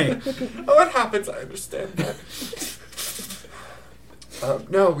 It's okay. Oh, it happens. I understand that.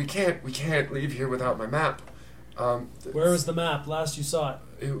 No, we can't leave here without my map. Where was the map? Last you saw it.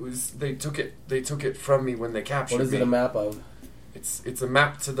 It was they took it from me when they captured What is me. it a map of? It's a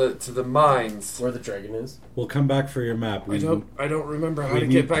map to the mines. Where the dragon is? We'll come back for your map. I don't remember how we to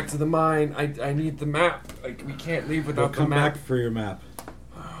need- get back to the mine. I need the map. We can't leave We'll without the come map. back for your map.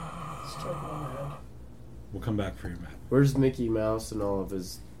 We'll come back for your map. Where's Mickey Mouse and all of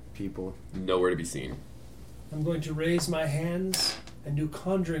his people? Nowhere to be seen. I'm going to raise my hands and do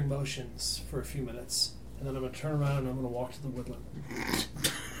conjuring motions for a few minutes. And then I'm going to turn around and I'm going to walk to the woodland.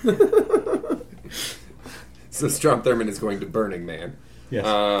 So Strom Thurmond is going to Burning Man. Yes.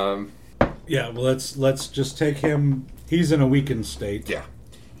 Yeah. Well, let's just take him. He's in a weakened state. Yeah.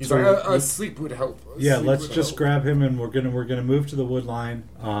 He's So like, let's- sleep would help. Yeah. Sleep Let's would just help." grab him and we're gonna move to the wood line.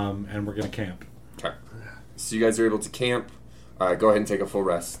 And we're gonna camp. Okay. So you guys are able to camp. Go ahead and take a full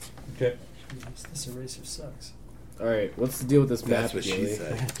rest. Okay. This eraser sucks. Alright, what's the deal with this map, That's what she Julie?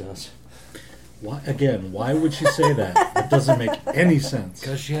 said. It does. Why would she say that? That doesn't make any sense.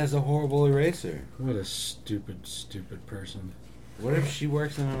 Because she has a horrible eraser. What a stupid person. What if she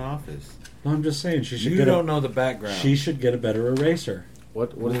works in an office? No, I'm just saying she should You get don't know the background. She should get a better eraser.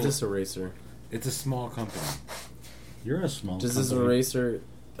 What is this eraser? It's a small company. You're a small. Does this company. eraser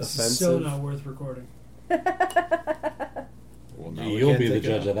This offensive? is so not worth recording. Well, no, we You'll can't be the take it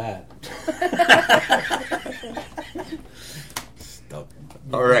judge out. of that. Stop.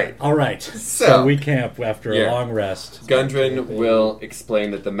 All right. All right. So- we camp after Yeah. a long rest. Gundren will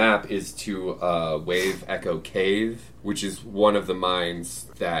explain that the map is to Wave Echo Cave, which is one of the mines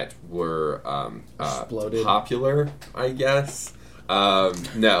that were Exploded. popular, I guess.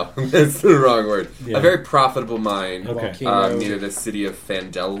 No, that's the wrong word. Yeah. A very profitable mine Okay. Volcano. near the city of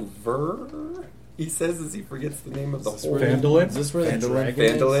Phandelver, he says as he forgets the name of the Is whole... Phandalin? Is this where the Phandalin? dragon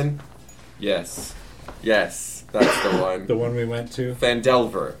is? Phandalin? Yes. Yes, that's the one. The one we went to.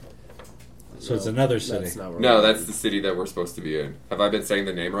 Phandelver. So it's another That's city. not where No, we're that's the city that we're supposed to be in. Have I been saying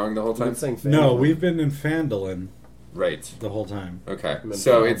the name wrong the whole going. time? I'm saying No, Phandalin. we've been in Phandalin Right. the whole time. Okay. Mental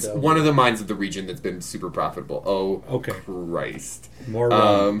So it's Delver. one of the mines of the region that's been super profitable. Oh, Okay. Christ. More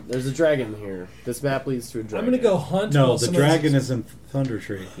rum. There's a dragon here. This map leads to a I'm dragon. going to go hunt. No, while the somebody dragon else- is in Thunder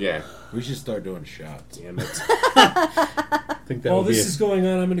Tree. Yeah. We should start doing shots. Damn it. I think that While would be this is going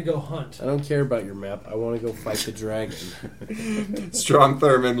on, I'm going to go hunt. I don't care about your map. I want to go fight the dragon. Strom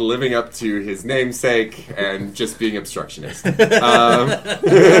Thurmond living up to his namesake and just being obstructionist. Right?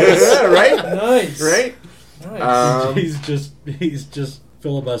 Nice. Right? Nice. he's just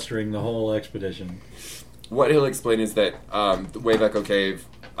filibustering the whole expedition. What he'll explain is that the Wave Echo Cave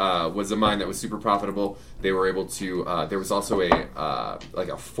was a mine that was super profitable. They were able to. There was also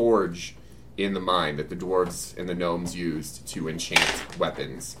a forge in the mine that the dwarves and the gnomes used to enchant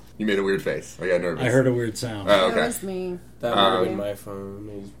weapons. You made a weird face. I got nervous. I heard a weird sound. Oh, That okay. was me. That might have been my phone.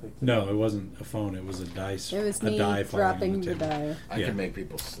 I just picked it. No, it wasn't a phone. It was a dice. It was a me die falling on dropping the table. die. I Yeah. can make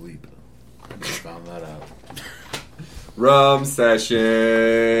people sleep. I just found that out. Rum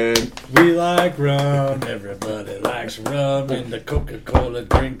session. We like rum. Everybody likes rum. And the Coca-Cola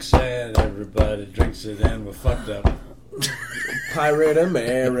drinks and everybody drinks it and we're fucked up. Pirate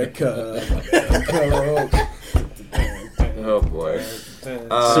America. Coke. Oh boy.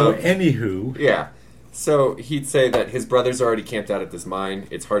 So anywho, Yeah. So he'd say that his brother's already camped out at this mine.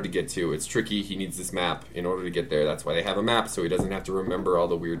 It's hard to get to. It's tricky. He needs this map in order to get there. That's why they have a map, so he doesn't have to remember all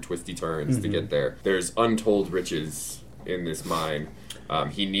the weird twisty turns to get there. There's untold riches in this mine.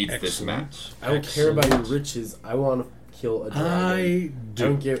 He needs this map. I don't care about your riches. I want to kill a dragon. I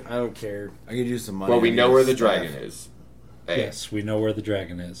do. I don't care. I could use some money. Well, we on know your where the staff. dragon is. A. Yes, we know where the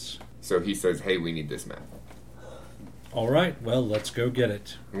dragon is. So he says, hey, we need this map. All right, well, let's go get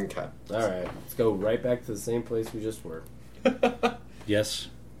it. Okay. All right, let's go right back to the same place we just were. Yes,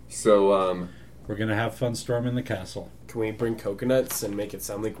 So, we're going to have fun storming the castle. Can we bring coconuts and make it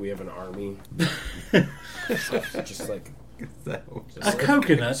sound like we have an army? just like A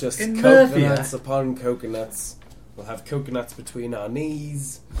coconut just in coconuts Murphia. upon coconuts. We'll have coconuts between our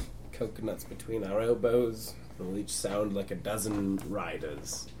knees, coconuts between our elbows. We'll each sound like a dozen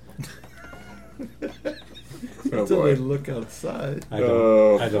riders. oh Until they boy. look outside. I don't,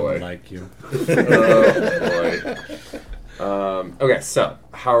 Oh, I don't boy. like you. Oh boy. Okay, so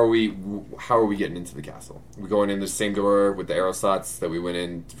how are we getting into the castle? Are we going in the same door with the arrow slots that we went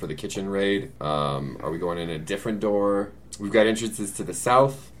in for the kitchen raid? Are we going in a different door? We've got entrances to the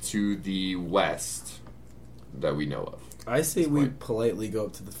south, to the west that we know of. I say we politely go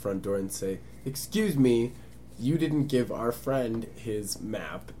up to the front door and say, "Excuse me, you didn't give our friend his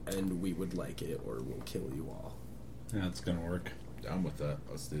map, and we would like it, or we'll kill you all." That's going to work. I'm with that.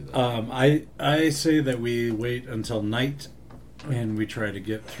 Let's do that. I say that we wait until night and we try to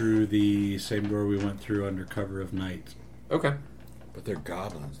get through the same door we went through under cover of night. Okay. But they're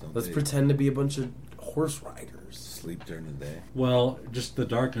goblins, don't Let's they? pretend to be a bunch of horse riders. Sleep during the day. Well, just the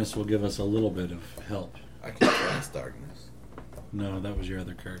darkness will give us a little bit of help. I can cast darkness. No, that was your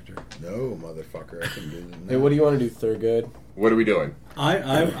other character. No, motherfucker. I can do that. Hey, what do you want to do, Thurgood? What are we doing?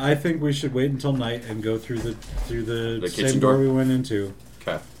 I think we should wait until night and go through the The same kitchen door door? we went into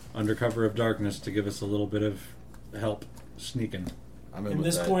Okay. under cover of darkness to give us a little bit of help sneaking. I'm in At with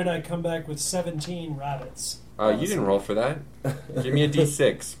this that. point, I come back with 17 rabbits. You didn't roll for that. Give me a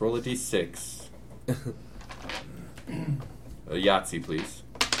d6. Roll a d6. A Yahtzee, please.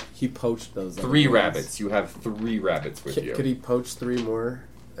 He poached those. other 3 ones. rabbits. You have 3 rabbits with you. Could he poach 3 more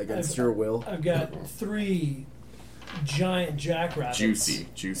against your will? I've got 3 giant jackrabbits.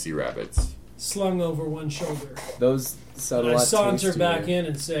 Juicy rabbits. Slung over one shoulder. Those sound a And I lot saunter tastier. back in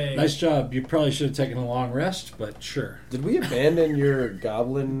and say, Nice job. You probably should have taken a long rest, but sure. Did we abandon your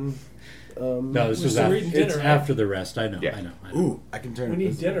goblin? No, this We're was still after, eating dinner, it's right? after the rest. I know. Yeah. I know. Ooh, I can turn we need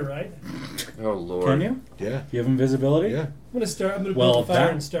invisible. dinner, right? Oh, Lord. Can you? Yeah. You have invisibility? Yeah. I'm gonna start. I'm gonna Well, build a fire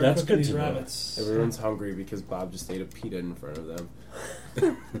that- and start that's cooking good these to know. rabbits. Everyone's hungry because Bob just ate a pita in front of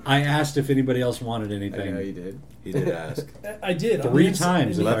them. I asked if anybody else wanted I know anything. you did. He did ask. I did. 3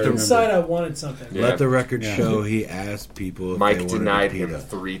 times, On if the I inside, remember. I wanted something. Yeah. Let the record Yeah. show he asked people if they Mike wanted denied a him pita.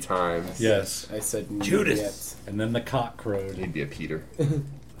 3 times. Yes. I said Judas. And then the cock crowed. He'd be a Peter.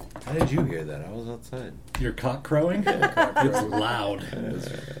 How did you hear that? I was outside. Your cock crowing? cock It's crowing. loud.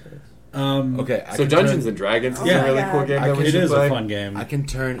 Okay, I So can Dungeons turn, and Dragons is Yeah. a really Oh my cool God. game that we It should is play. a fun game. I can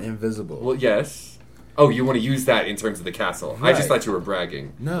turn invisible. Well, yes. Oh, you want to use that in terms of the castle. I just Right. thought you were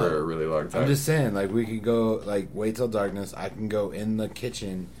bragging No. for a really long time. I'm just saying, like, we could go, like, wait till darkness. I can go in the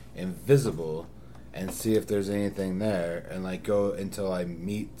kitchen invisible and see if there's anything there, and, like, go until I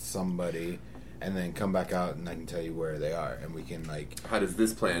meet somebody, and then come back out and I can tell you where they are, and we can, like, How does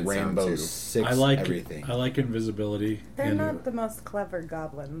this plan rainbow sound to six I like everything. I like invisibility. They're and- not the most clever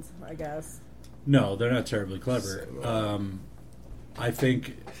goblins, I guess. No, they're not terribly clever. I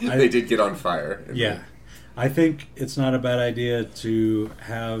think They did get on fire. Yeah, I think it's not a bad idea to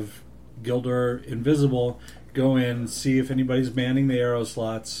have Gildor invisible. Go in, see if anybody's manning the arrow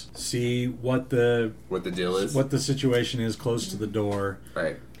slots, see what the What the deal is? situation is close to the door.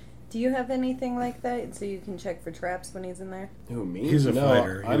 Right. Do you have anything like that so you can check for traps when he's in there? Who, me? He's a No,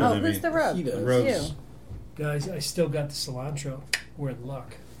 fighter. You I'm know Oh, what I who's mean? the rogue? He does. Rogues. You. Guys, I still got the cilantro. We're in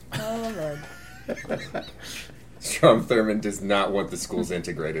luck. Oh, Lord. Strom Thurmond does not want the schools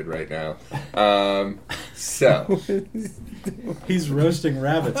integrated right now. So, He's roasting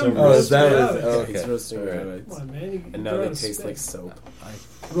rabbits I'm over. Oh, his- is that Rabbits. it? He's Okay. roasting All right. rabbits. Come on, man. You And now they taste like soap.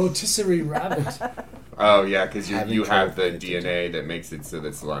 rotisserie rabbit. oh yeah, because Haven't you have tried the it. DNA that makes it so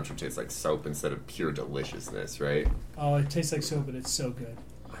that cilantro tastes like soap instead of pure deliciousness, right? Oh, it tastes like soap, but it's so good.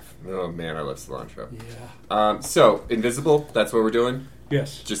 Oh man, I love cilantro. Yeah. So invisible, that's what we're doing,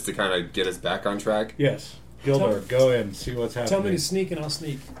 Yes, just to kind of get us back on track. yes. Gildor, go in, see what's happening. Tell me to sneak and I'll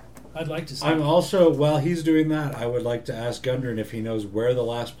sneak. I'd like to sneak. I'm also, while he's doing that, I would like to ask Gundren if he knows where the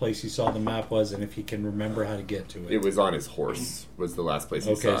last place he saw the map was and if he can remember how to get to it. It was on his horse. Was the last place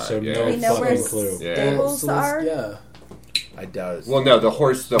he Okay, saw so it. Yeah. no Do we know where fucking clue. Yeah. stables are? Yeah. I doubt it. Well, no, the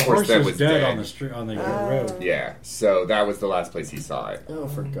horse. The horse that was was dead dead. on the street on the road. Yeah, so that was the last place he saw it. Oh, I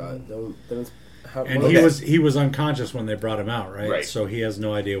forgot. And he was unconscious when they brought him out, right? Right. So he has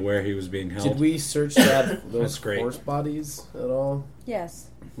no idea where he was being held. Did we search those horse bodies at all? Yes.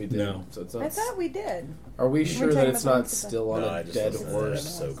 We did. No. So it's not, I thought we did. are we sure that talking it's about not the- still on a dead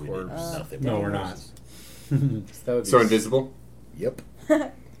horse? So corpse? nothing. No, we're not. That would be So invisible? Yep.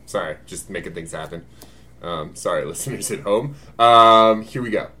 Sorry, just making things happen. Sorry, listeners at home. Here we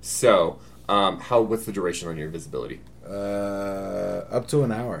go. So, what's the duration on your invisibility? Up to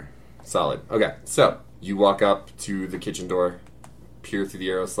an hour. Solid. Okay, so you walk up to the kitchen door, peer through the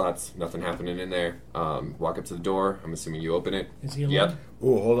arrow slots, nothing happening in there. Walk up to the door. I'm assuming you open it. Is he alone? Yep.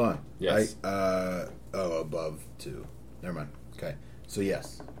 Oh, hold on. Yes. Above 2. Never mind. Okay. So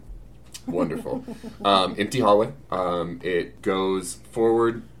yes. Wonderful. Empty hallway. It goes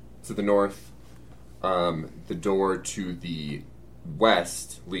forward to the north. The door to the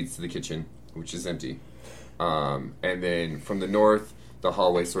west leads to the kitchen, which is empty. And then from the north, the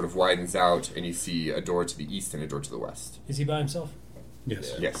hallway sort of widens out, and you see a door to the east and a door to the west. Is he by himself?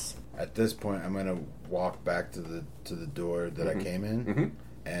 Yes. Yes. At this point, I'm gonna walk back to the door that I came in, Mm-hmm.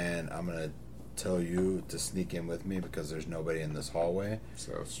 and I'm gonna tell you to sneak in with me because there's nobody in this hallway.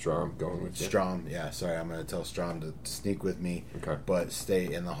 So Strom going with you. Strom, yeah, sorry, I'm gonna tell Strom to sneak with me, Okay. but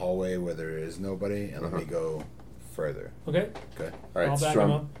stay in the hallway where there is nobody, and let me go further. Okay. Okay. All right, I'll back him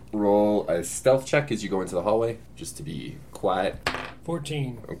Strom, up. roll a stealth check as you go into the hallway, just to be quiet.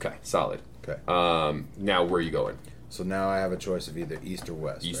 14. Okay, solid. Okay. Now where are you going? So now I have a choice of either east or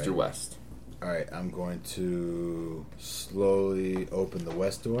west. East right? or west? All right, I'm going to slowly open the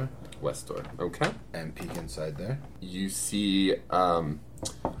west door West door. Okay. and peek inside there. You see, like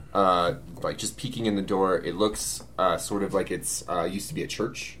just peeking in the door, it looks sort of like it's used to be a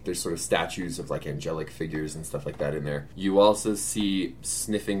church. There's sort of statues of like angelic figures and stuff like that in there. You also see,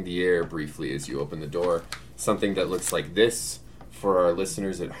 sniffing the air briefly as you open the door, something that looks like this. For our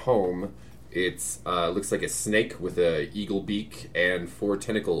listeners at home, it's looks like a snake with a eagle beak and 4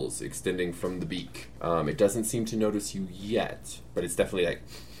 tentacles extending from the beak. It doesn't seem to notice you yet, but it's definitely like...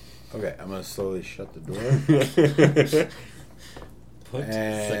 Okay, I'm gonna slowly shut the door. Put the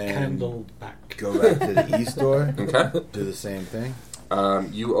And candle back. Go back to the east door. Okay. Do the same thing.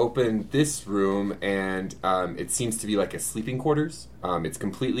 You open this room, and it seems to be like a sleeping quarters. It's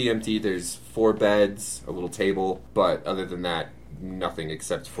completely empty. There's 4 beds, a little table, but other than that, nothing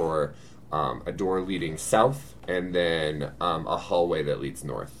except for a door leading south, and then a hallway that leads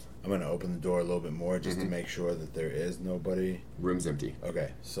north. I'm gonna open the door a little bit more just to make sure that there is nobody. Room's empty.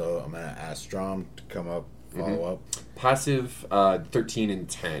 Okay, so I'm gonna ask Strom to come up, follow up. Passive 13 and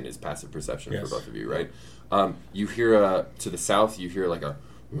 10 is passive perception Yes. for both of you, right? You hear to the south, you hear like a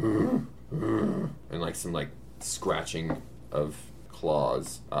and like some like scratching of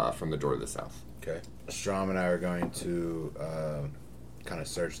claws from the door to the south. Okay. Strom and I are going to kind of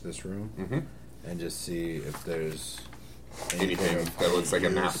search this room and just see if there's Anything of that looks like a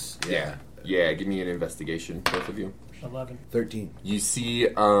map. use. Yeah, give me an investigation, both of you. 11. 13. You see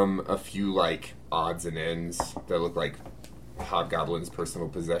a few like odds and ends that look like hobgoblins' personal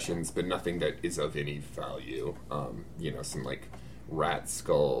possessions, but nothing that is of any value. Some like rat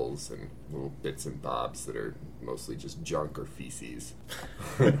skulls and little bits and bobs that are mostly just junk or feces.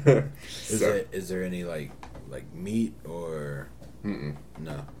 Is there any like meat or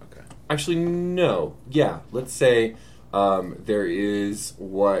no? Okay. Actually, no. Yeah, let's say there is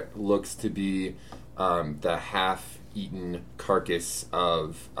what looks to be the half-eaten carcass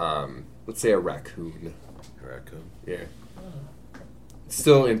of, let's say, a raccoon. A raccoon. Yeah.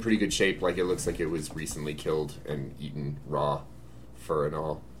 Still in pretty good shape, like it looks like it was recently killed and eaten raw, fur and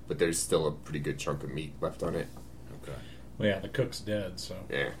all. But there's still a pretty good chunk of meat left on it. Okay. Well, yeah, the cook's dead, so.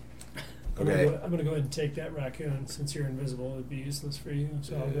 Yeah. Okay. I'm going to go ahead and take that raccoon. Since you're invisible, it would be useless for you.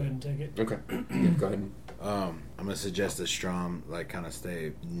 So I'll go ahead and take it. Okay. Yeah, go ahead. I'm gonna suggest that Strom like kind of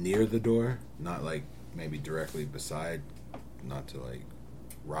stay near the door, not like maybe directly beside, not to like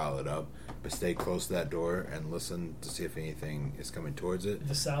rile it up, but stay close to that door and listen to see if anything is coming towards it.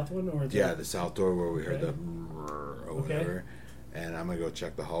 The south one or The south door where we heard Okay. the or whatever. And I'm gonna go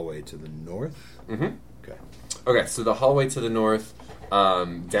check the hallway to the north. Mm-hmm. Okay. Okay, so the hallway to the north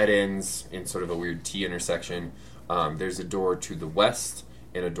dead ends in sort of a weird T intersection. There's a door to the west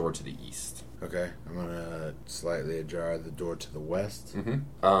and a door to the east. Okay. I'm gonna slightly ajar the door to the west.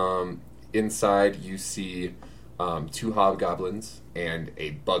 Mm-hmm. Inside, you see 2 hobgoblins and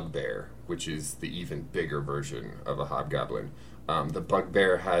a bugbear, which is the even bigger version of a hobgoblin. The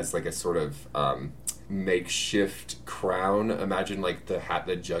bugbear has like a sort of makeshift crown. Imagine like the hat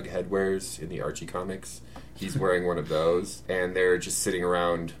that Jughead wears in the Archie comics. He's wearing one of those, and they're just sitting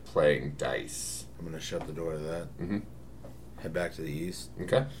around playing dice. I'm gonna shut the door to that. Mm-hmm. Head back to the east.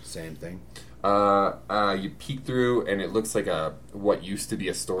 Okay. Same thing. You peek through, and it looks like what used to be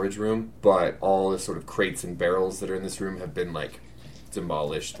a storage room, but all the sort of crates and barrels that are in this room have been like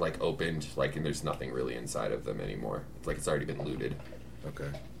demolished, like opened, like, and there's nothing really inside of them anymore. It's like it's already been looted. Okay.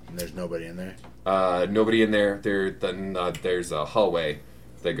 And there's nobody in there? Nobody in there. There's a hallway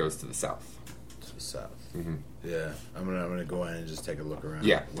that goes to the south. To the south. Mm-hmm. Yeah, I'm gonna go in and just take a look around.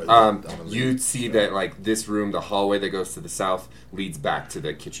 Yeah, you'd see that like this room, the hallway that goes to the south, leads back to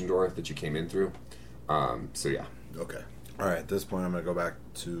the kitchen door that you came in through. So yeah. Okay. All right. At this point, I'm gonna go back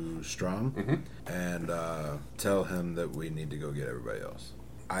to Strom and tell him that we need to go get everybody else.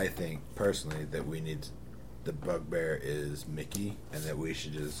 I think personally that the bugbear is Mickey, and that we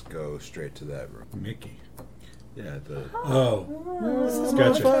should just go straight to that room. Mickey. Yeah.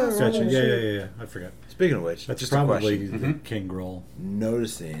 Gotcha. Yeah. I forgot. Speaking of which, That's just probably a question. the King Groll.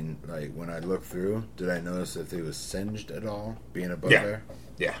 Noticing, like, when I looked through, did I notice if he was singed at all, being a bugbear?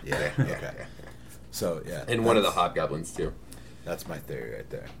 Yeah. Okay. So, yeah. And one of the hobgoblins, too. That's my theory right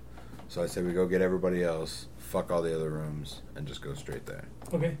there. So I say we go get everybody else, fuck all the other rooms, and just go straight there.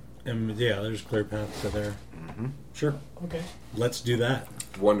 Okay. And yeah, there's a clear path to there. Mm-hmm. Sure. Okay. Let's do that.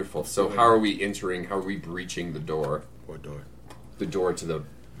 Wonderful. So how are we entering, how are we breaching the door? What door? The door to the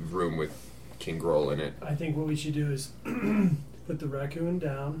room with King Groll in it. I think what we should do is put the raccoon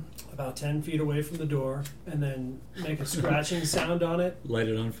down about 10 feet away from the door and then make a scratching sound on it. Light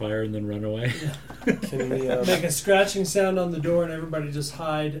it on fire and then run away. Can we, Make a scratching sound on the door and everybody just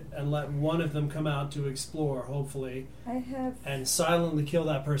hide and let one of them come out to explore, hopefully, and silently kill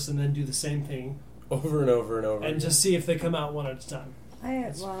that person, then do the same thing. over and over and over And again. just see if they come out one at a time.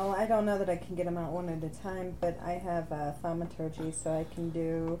 I don't know that I can get them out one at a time, but I have thaumaturgy, so I can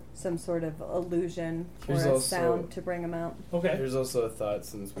do some sort of illusion or Here's a also- sound to bring them out. Okay. There's also a thought,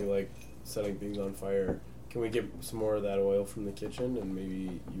 since we like setting things on fire, can we get some more of that oil from the kitchen and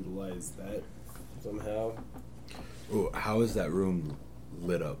maybe utilize that somehow? Ooh, how is that room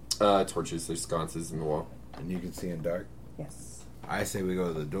lit up? Torches, there's sconces in the wall. And you can see in dark? Yes. I say we go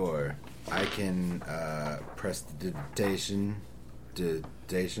to the door. I can press the dictation.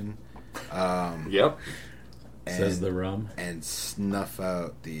 Yep. Says the rum. And snuff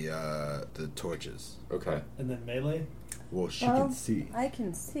out the torches. Okay. And then melee? Well, she can see. I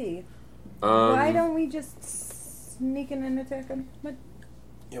can see. Why don't we just sneak in and attack them? What?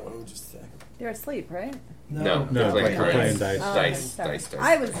 Yeah, why don't we just attack? They're asleep, right? No, No, playing playing cards. dice. Oh, Dice, sorry. dice.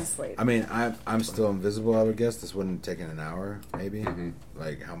 I was asleep. I mean, I'm still invisible, I would guess. This wouldn't take an hour, maybe. Mhm.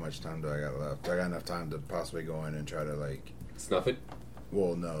 Like, how much time do I got left? I got enough time to possibly go in and try to, like... Snuff it.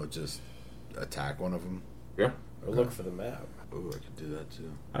 Well, no, just attack one of them. Yeah. Or look for the map. Ooh, I could do that,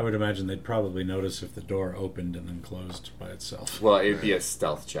 too. I would imagine they'd probably notice if the door opened and then closed by itself. Well, it'd be a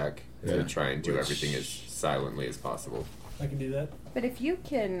stealth check to Yeah. try and do Which- everything as silently as possible. I can do that. But if you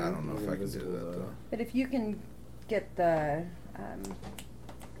can, I don't know if I can do Invisible, that, though. but if you can get the,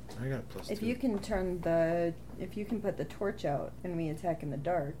 I got a +2. if you can put the torch out and we attack in the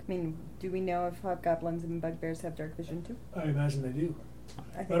dark. I mean, do we know if hobgoblins and bugbears have dark vision too? I imagine they do.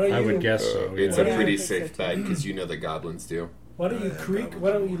 I think Why don't I you- would guess so. It's Yeah. a Yeah, pretty I think safe so, bet too. because you know that goblins do. Why don't you Yeah, creak? probably.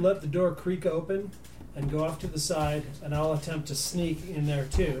 Why don't you let the door creak open and go off to the side, and I'll attempt to sneak in there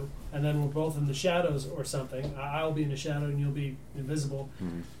too, and then we're both in the shadows or something. I'll be in the shadow and you'll be invisible,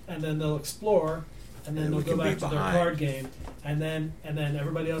 and then they'll explore, and then And they'll we go can back be to their behind. card game, and then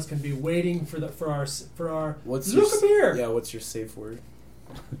everybody else can be waiting for our What's look your up here, Yeah, what's your safe word?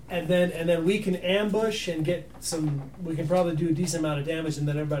 and then we can ambush and get some. We can probably do a decent amount of damage, and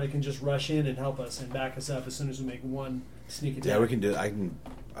then everybody can just rush in and help us and back us up as soon as we make one sneak attack. Yeah, we can do it. I can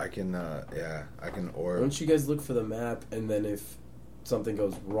I can Why orb. don't you guys look for the map, and then if something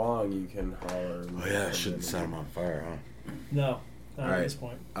goes wrong, you can holler. Oh yeah, I shouldn't set him on fire, No, not at Alright. this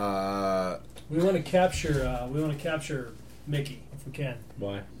point. huh? We want to capture. We want to capture Mickey if we can.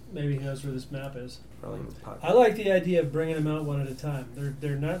 Why? Maybe he knows where this map is. Probably in his pocket. I like the idea of bringing them out one at a time.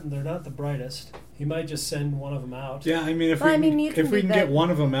 They're not the brightest. He might just send one of them out. Yeah, I mean, if Well, we I mean, can, you can if we do can get that- one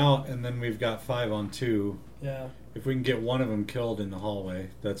of them out and then we've got 5 on 2, Yeah. if we can get one of them killed in the hallway,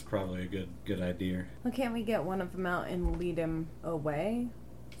 that's probably a good idea. Well, can't we get one of them out and lead him away,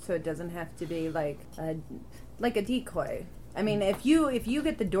 so it doesn't have to be like a decoy? I mean, if you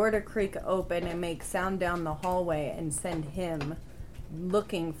get the door to creak open and make sound down the hallway and send him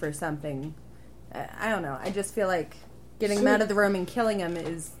looking for something, I don't know. I just feel like getting him out of the room and killing him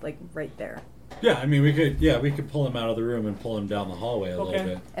is like right there, Yeah, I mean, we could pull him out of the room and pull him down the hallway a Okay.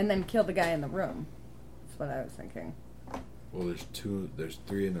 little bit. and then kill the guy in the room. That's what I was thinking. Well, there's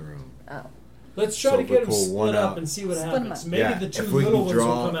 3 in the room. Oh, Let's try So to if get we them pull one split up out- and see what Split 'em happens. up. Maybe Yeah, the 2 if we little can ones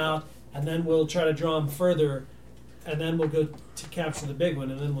draw- will come out, and then we'll try to draw them further. and then we'll go to capture the big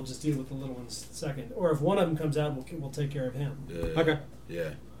one, and then we'll just deal with the little ones second. Or if one of them comes out, we'll take care of him. Okay. Yeah.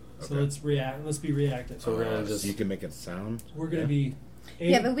 So let's react. Let's be reactive. So we're gonna just. You can make it sound. We're gonna be.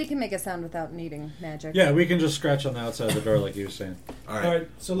 Yeah, but we can make a sound without needing magic. Yeah, we can just scratch on the outside of the door like you were saying. All All right. right.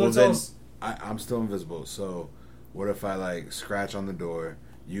 So let's Well, all. then, I'm still invisible. So what if I like scratch on the door?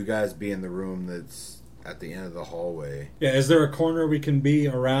 You guys be in the room that's at the end of the hallway. Yeah, is there a corner we can be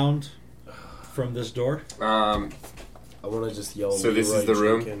around from this door? I want to just yell. So this is Leroy the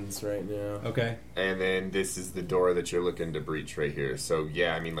room? Jenkins right now. Okay. And then this is the door that you're looking to breach right here. So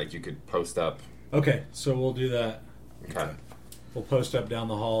yeah, I mean, like you could post up. Okay, so we'll do that. Okay. We'll post up down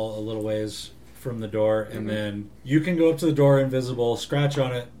the hall a little ways from the door, and then you can go up to the door invisible, scratch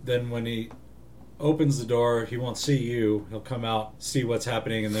on it. Then when he opens the door, he won't see you. He'll come out, see what's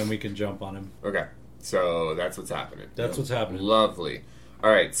happening, and then we can jump on him. Okay. So that's what's happening. That's what's happening. Lovely. All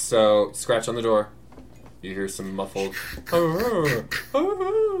right. So scratch on the door. You hear some muffled.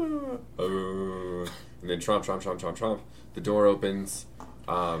 And then tromp, tromp, tromp, tromp, tromp. The door opens.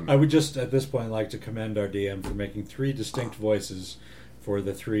 I would just, at this point, like to commend our DM for making 3 distinct voices for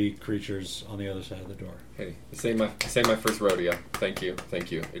the 3 creatures on the other side of the door. Hey, this ain't my first rodeo. Thank you.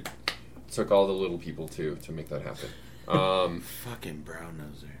 It took all the little people to make that happen. Fucking brown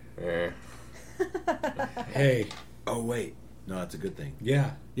noser. Hey. Oh wait, no, that's a good thing.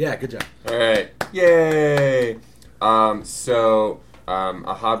 Yeah. Yeah, good job. All right. Yay. So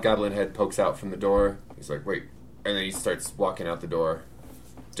a hobgoblin head pokes out from the door. He's like, wait, and then he starts walking out the door,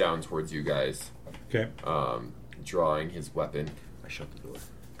 down towards you guys. Okay. Drawing his weapon. I shut the door.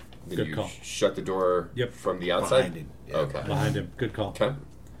 Then Good you call. shut the door Yep. from the outside? Behind him. Yeah, Okay. Behind him. Good call. Okay.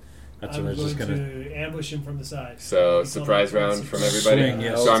 That's I'm what I was going just going to... to ambush him from the side. So, He's on surprise the round front. from everybody? Swing,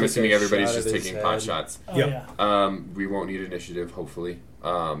 yes. So I'm I'll assuming take a everybody's shot just at his taking pot head. shots. Oh, Yep. yeah. We won't need initiative, hopefully.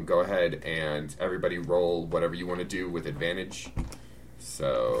 Go ahead and everybody roll whatever you want to do with advantage.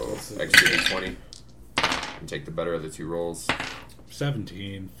 So, extra d20. And take the better of the 2 rolls.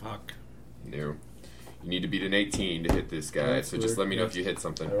 17. Fuck. No. You need to beat an 18 to hit this guy, That's so just weird. let me know if you hit I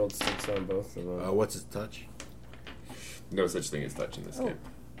something. rolled 6 on both of them. What's his touch? No such thing as touch in this game.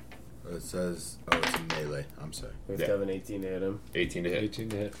 It says, it's a melee. I'm sorry. We have Yeah. to have an 18 to hit him. 18 to hit. 18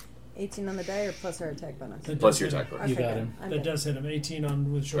 to hit. 18 on the die or plus our attack bonus? That Plus does your hit attack him. bonus. You Okay, got good. him. I'm That good. does hit him. 18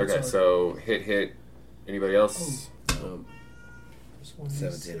 on with short Okay, sword. so hit. Anybody else? Just one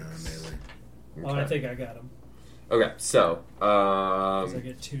 17 on a D6. melee. Oh, I think I got him. Okay, so, 'Cause I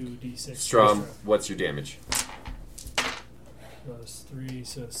get 2d6. Strom, extra. what's your damage? Plus 3,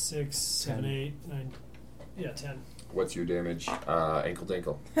 so 6, 7, 8, 9. Yeah, 10. What's your damage? Ankle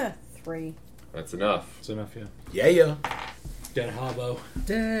dinkle. 3. That's enough. That's enough, yeah. Yeah. Get a hobo.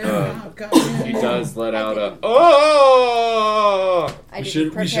 He does let out a oh. I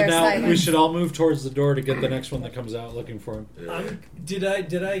didn't prepare We silence. should all move towards the door to get the next one that comes out looking for him. Did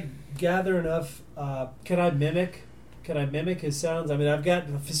I gather enough? Can I mimic? Can I mimic his sounds? I mean, I've got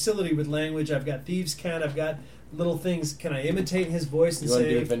a facility with language. I've got thieves' cant. I've got little things. Can I imitate his voice and You want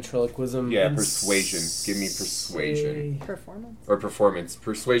to say? do ventriloquism? Yeah, and persuasion. Give me persuasion say- Performance. or performance.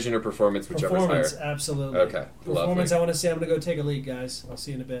 Persuasion or performance, whichever's Performance, higher. absolutely. Okay, Performance. lovely. I want to say I'm going to go take a leak, guys. I'll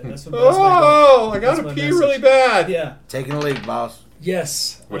see you in a bit. That's what. That's my goal. Oh, I That's gotta my pee message. really bad. Yeah. Taking a leak, boss.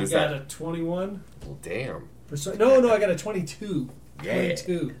 Yes. What I is got that? a 21. Well, damn. No, I got a 22. Yeah.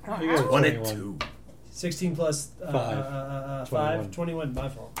 22. 22. 16 plus 5. 21. My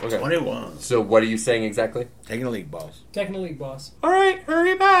fault. Okay. 21. So what are you saying exactly? Taking a leak, boss. Taking a leak, boss. All right,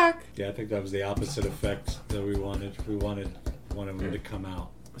 hurry back. Yeah, I think that was the opposite effect that we wanted. We wanted him to come out.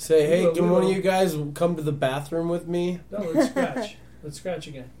 Say, hey, We can will- one of you guys come to the bathroom with me? No, let's scratch. Let's scratch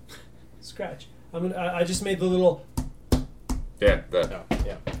again. Scratch. I just made the little Yeah. Yeah.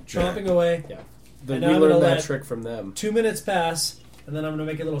 chomping away. Yeah. And We now I'm learned gonna that let- trick from them. 2 minutes pass, and then I'm going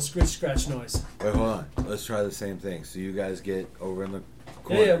to make a little scratch noise. Wait, hold on. Let's try the same thing. So you guys get over in the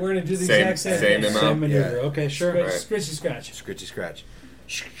corner. Yeah, we're going to do the Same- exact same same thing. amount. Same maneuver. Yeah. Okay, sure. Right. Scritchy scratch. Scritchy scratch.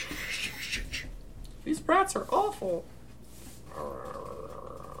 These brats are awful.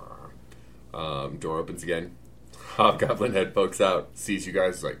 Door opens again. Hobgoblin head pokes out, sees you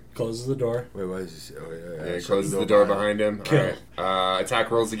guys, like, Closes the door. Wait, what is this? Oh, yeah. yeah, Shut closes the door behind behind him. Kill. Alright.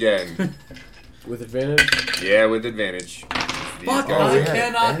 Attack rolls again. With advantage? Yeah, with advantage. These Fuck! guys I are-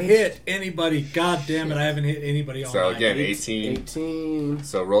 cannot hit anybody. God damn it! I haven't hit anybody all So night. again, 18. 18.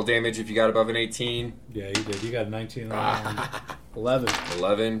 So roll damage if you got above an 18. Yeah, you did. You got a 19 on that one. 11.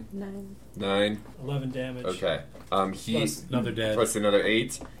 11, 9. 9. 11 damage. Okay. He Plus Another dead. plus another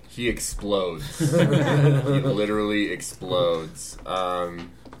 8. He explodes. He literally explodes.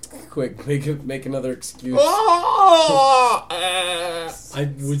 quick, make another excuse.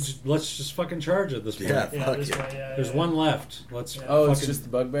 Let's just fucking charge at this point. Yeah, Yeah, fuck this yeah. way, yeah. There's one left. Let's. Yeah. Oh, it's fucking- just the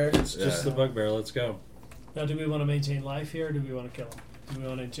bugbear? It's just Yeah. the bugbear. Let's go. Now, do we want to maintain life here, or do we want to kill him? Do we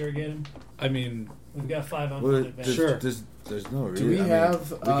want to interrogate him? I mean, We've got 5 on Well, advantage. Sure. There's no reason. Do we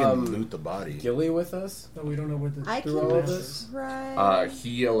have, we can loot the body. Gilly with us? No, we don't know where the I Through can all of this? try.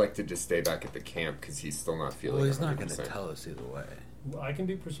 He elected to stay back at the camp because he's still not feeling. Well, he's not going 100%. to tell us either way. I can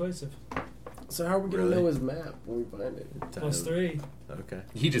be persuasive. So how are we going to Really? know his map when we find it? +3. Okay.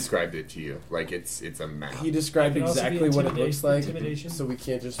 He described it to you like it's a map. He described It can also be exactly what it looks like, intimidation. so we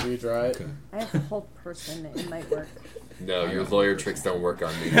can't just redraw it. Okay. I have a whole person. It might work. No, your lawyer tricks don't work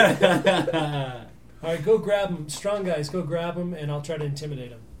on me. All right, go grab him. Strong guys, go grab him, and I'll try to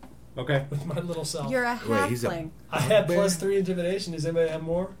intimidate him okay. with my little self. You're a Wait, he's a- halfling. I have +3 intimidation. Does anybody have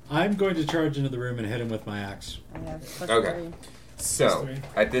more? I'm going to charge into the room and hit him with my axe. I have +3. Okay. So +3.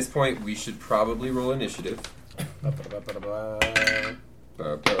 at this point, we should probably roll initiative. We do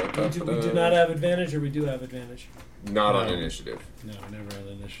not have advantage, or we do have advantage. Not on No. initiative. No, never had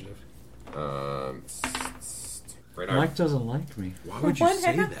initiative. Reynard. Mike doesn't like me. Why would you What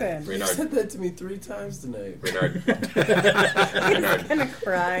say that? happened? You Reynard. said that to me 3 times tonight. Reynard. He's Reynard. gonna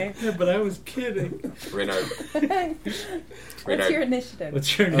cry. Yeah, but I was kidding. Reynard. What's your initiative?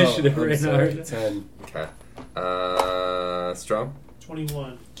 What's your initiative, I'm sorry, Reynard? 10. Okay. Strom.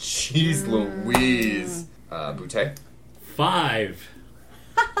 21. Jeez Louise. Boutte. 5.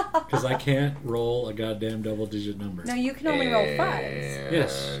 Because I can't roll a goddamn double-digit number. No, you can only roll 5s.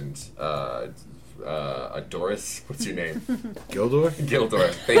 Yes. And Doris. What's your name? Gildor? Gildor.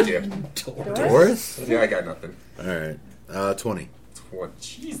 Thank you. Doris? Yeah, I got nothing. Alright. 20.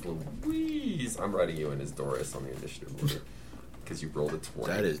 Jeez Louise. I'm writing you in as Doris on the initiative order. Because you rolled a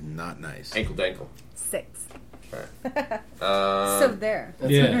 20. That is not nice. Ankle dankle. 6. Okay. So there.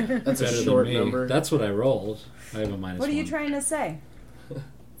 That's Yeah, that's a better than short me. number. That's what I rolled. I have a -1. What are you trying to say?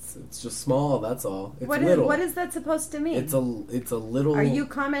 It's just small, that's all. It's What is little. what is that supposed to mean? It's a little... Are you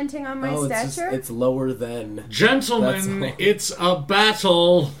commenting on my Oh, stature? it's lower than... Gentlemen, That's all. it's a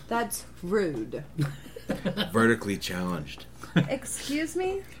battle. That's rude. Vertically challenged. Excuse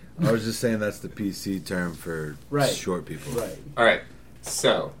me? I was just saying that's the PC term for Right. short people. Right. All right.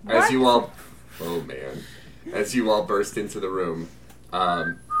 So, What? as you all... Oh, man. As you all burst into the room,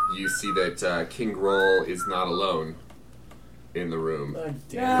 you see that King Groll is not alone in the room. Oh,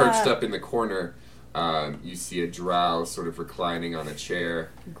 Yeah. Perched up in the corner, you see a drow sort of reclining on a chair.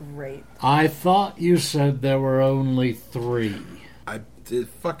 Great. I thought you said there were only 3. I did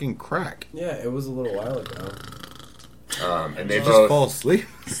fucking crack. Yeah, it was a little while ago. And they Just fall both asleep.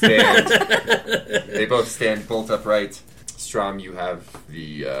 stand. They both stand bolt upright. Strom, you have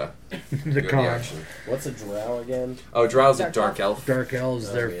the action. What's a drow again? Oh, drow's a Dark dark elf. Dark elves,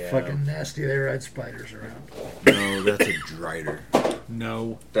 Oh, they're yeah. fucking nasty. They ride spiders around. No, that's a drider.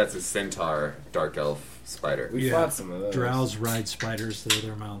 No. That's a centaur dark elf spider. We Yeah. fought some of those. Drows ride spiders. They're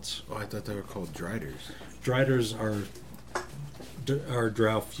their mounts. Oh, I thought they were called driders. Driders are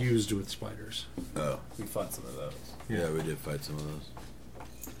drow fused with spiders. Oh. We fought some of those. Yeah, we did fight some of those.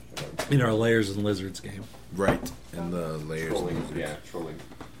 In our layers and lizards game. Right. In the layers Trolling, of yeah, trolling.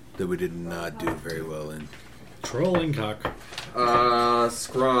 that we did not do very well in. Trolling cock.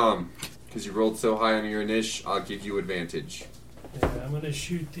 Scrum. Because you rolled so high on your niche, I'll give you advantage. Yeah, I'm going to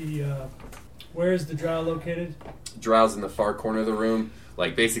shoot the... where is the drow located? Drow's in the far corner of the room.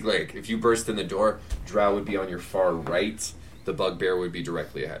 Like, basically, like, if you burst in the door, Drow would be on your far right. The bugbear would be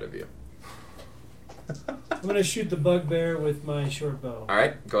directly ahead of you. I'm going to shoot the bugbear with my short bow.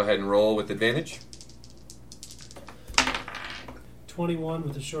 Alright, go ahead and roll with advantage. 21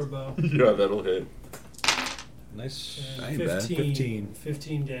 with the short bow. Yeah, that'll hit. Nice. And Ain't bad. 15.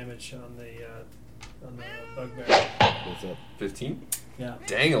 15 damage on the bugbear. What's up? 15? Yeah.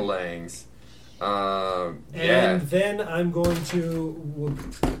 Dang-a-langs. Yeah. And then I'm going to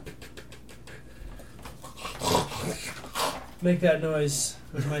make that noise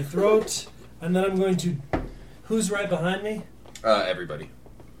with my throat, and then I'm going to... Who's right behind me? Everybody.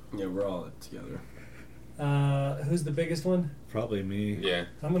 Yeah, we're all together. Who's the biggest one? Probably me. Yeah.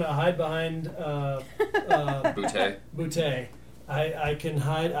 I'm going to hide behind Boutte. Boutte. I can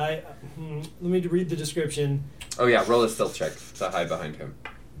hide... let me read the description. Oh yeah, roll a stealth check to hide behind him.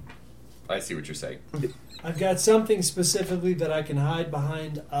 I see what you're saying. I've got something specifically that I can hide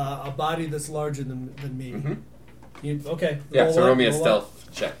behind a body that's larger than me. Mm-hmm. Okay. Yeah, so roll me a what? stealth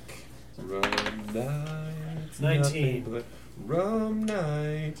check. Rum night. 19. nothing but Rum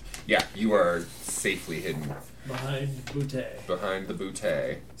night. Yeah, you are safely hidden Behind Boutte. behind the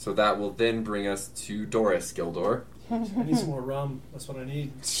Boutte. So that will then bring us to Doris Gildor. I need some more rum. That's what I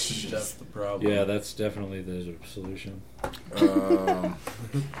need. That's the problem. Yeah, that's definitely the solution.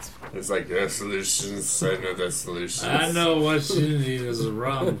 It's like the solutions. I know the solutions. I know what you need is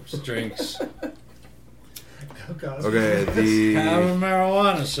rum drinks. Oh, God. Okay, Have a the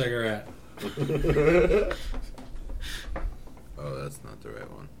marijuana cigarette. oh, that's not the right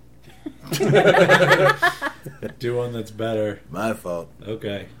one. Do one that's better. My fault.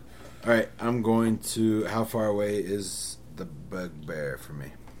 Okay. All right, I'm going to. How far away is the bugbear from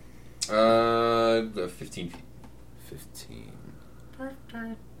me? The 15 feet. 15.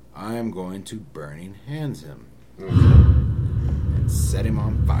 I am going to burning hands him Okay. and set him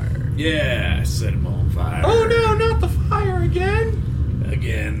on fire. Yeah, set him on fire. Oh no, not the fire again!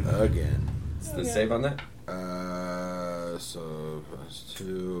 Again. Again. What's the save on that? So plus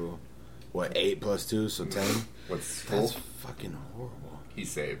 2. What, 8 plus 2, so 10? What's full? That's fucking horrible. He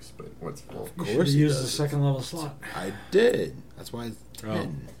saves, but what's full? Of You course should he use does. the second level slot. I did. That's why it's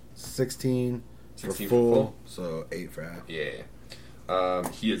 10. 16 for 16 for full, full? so 8 for half. Yeah.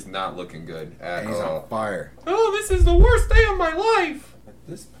 He is not looking good at And he's all. on fire. Oh, this is the worst day of my life! At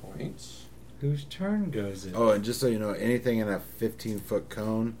this point... Whose turn goes it? Oh, and just so you know, anything in a 15-foot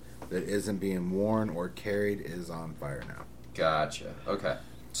cone that isn't being worn or carried is on fire now. Gotcha. Okay.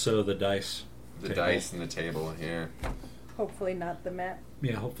 So the dice. The table. dice and the table, yeah. Hopefully not the map.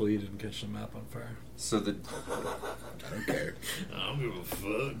 Yeah, hopefully you didn't catch the map on fire. So the I don't care. I don't give a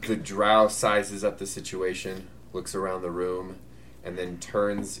fuck. the drow sizes up the situation, looks around the room, and then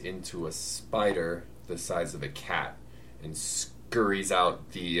turns into a spider the size of a cat and scurries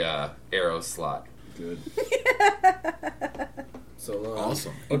out the arrow slot. Good. So long.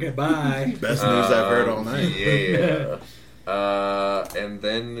 Awesome. Okay, bye. Best news I've heard all night. Yeah. And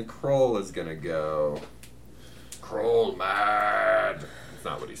then Kroll is gonna go. Kroll mad. That's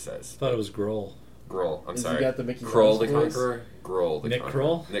not what he says. Thought it was Grohl. Groll. I'm Has he sorry. got the Mickey Kroll Mouse the voice? Conqueror. Groll the Nick Conqueror.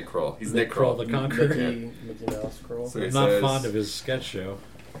 Kroll? Nick Kroll. He's Nick Nick Kroll. Kroll the Conqueror. Mickey Mouse Kroll. So he I'm not says- fond of his sketch show,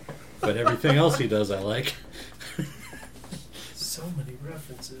 but everything else he does I like. So many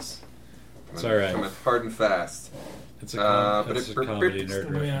references. It's all right. I'm hard and fast. It's a, but it's a it- comedy It's nerd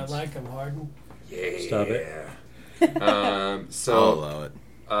the way I reference. like them, Harden. Yeah. Stop it. I'll So allow it.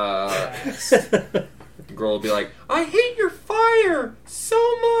 Groll will be like, I hate your fire so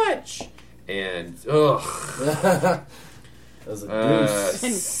much. And That was a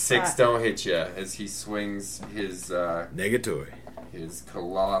deuce. 6 don't hit you as he swings his Negatory. his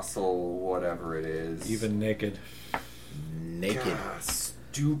colossal whatever it is. Even naked. Naked. God,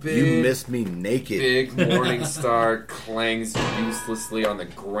 stupid. You missed me naked. Big morning star clangs uselessly on the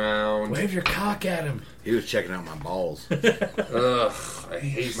ground. Wave your cock at him. He was checking out my balls. Ugh, I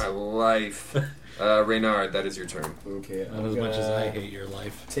hate my life. Reynard, that is your turn. Okay, Not I'm as much as I gonna hate your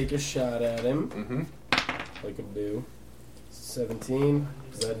life. take a shot at him, Mm-hmm. like I do. 17.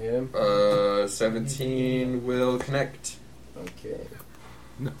 Is that him? 17 will connect. Okay.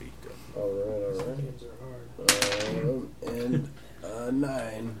 No, he don't. Alright. Games are hard. And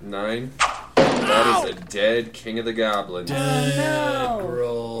 9. 9. That is a dead King of the Goblins. Oh,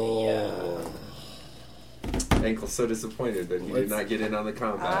 Grohl. Ankle's so disappointed that he did not get in on the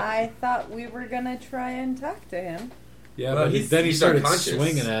combat. I thought we were gonna try and talk to him. Yeah, Well, but he's- then he he's started unconscious.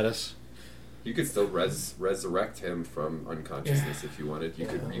 swinging at us. You could still resurrect him from unconsciousness if you wanted. You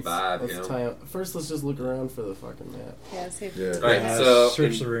could revive let's him. tie him. First, let's just look around for the fucking map. Yeah, see if Yeah. All right, Yeah, so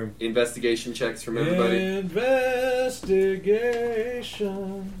search the room. investigation checks from everybody.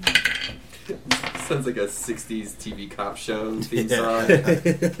 Investigation. Sounds like a 60s TV cop show theme Yeah. song.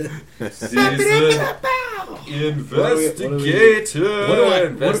 Season investigator. What do I-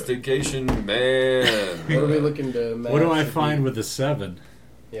 investigation man. What are we looking to match? What do I if find we- with the 7?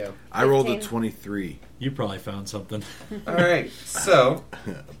 Yeah. I rolled a 15. 23. You probably found something. All right, so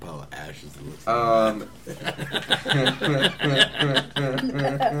Apollo Ash is the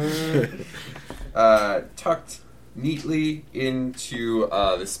tucked neatly into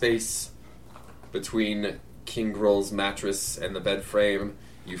the space between King Groll's mattress and the bed frame,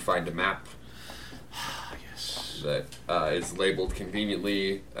 you find a map Yes. that is labeled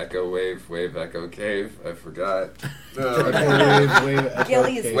conveniently Echo Wave, Wave Echo Cave. I forgot. Wave, echo,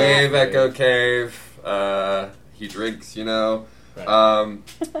 Gilly's cave. Wave Echo Cave. He drinks, you know. Right. All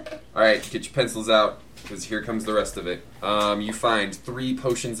right, get your pencils out because here comes the rest of it. You find 3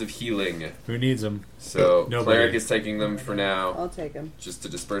 potions of healing. Who needs them? So Nobody. Cleric is taking them for now, I'll take him. just to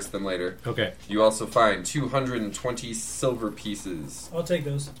disperse them later. Okay. You also find 220 silver pieces. I'll take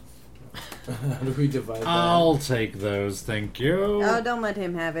those. How do we divide that? I'll take those, thank you. Oh, don't let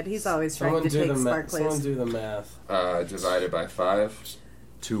him have it. He's always trying Someone to do take the math. Someone sparklies. do the math. Divided by 5.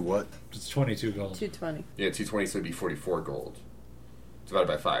 2 what? It's 22 gold. 220. Yeah, 220, so it'd be 44 gold. Divided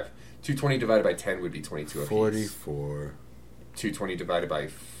by 5. 220 divided by 10 would be 22 apiece. 44. 220 divided by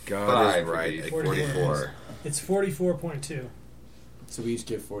God 5 is right. would be 44. 44. It's 44.2. So we each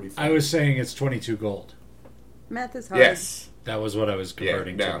get 44. I was saying it's 22 gold. Math is hard. Yes. That was what I was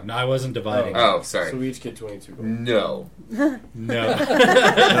converting Yeah, no. to. No, I wasn't dividing. Oh, sorry. So we each get 22 gold. No. No.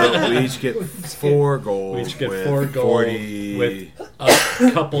 No, we each get 4 gold. We each get with 4 gold 40... with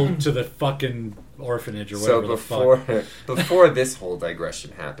a couple to the fucking orphanage or whatever So before this whole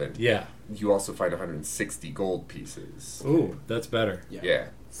digression happened, Yeah. you also find 160 gold pieces. Ooh, that's better. Yeah.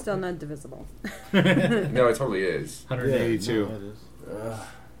 Still not divisible. No, it totally is. 182. Yeah, no, it is.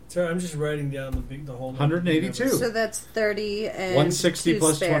 Sorry, I'm just writing down the whole number. 182. So that's 30 and 160 two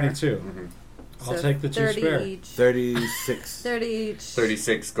plus spare. 22. Mhm. I'll So take the 2 30 spare. each. 36. 30 each.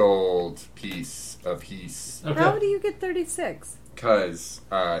 36 gold piece apiece. Okay. How do you get 36? Because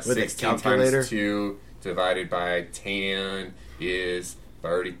With a 16 calculator? times 2 divided by 10 is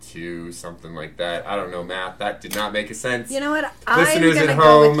 32, something like that. I don't know math. That did not make a sense. You know what? I'm Listeners going to at go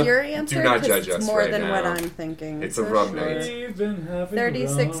home, with your answer do not 'cause judge it's us more right than what now. I'm thinking. It's for a rum sure. night. We've been having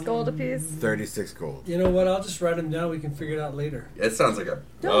 36 rum. gold apiece. 36 gold. You know what? I'll just write them down. We can figure it out later. It sounds like a...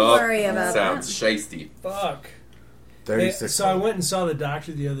 Don't Oh, worry about sounds that. shisty. Fuck. 36 So I gold. went and saw the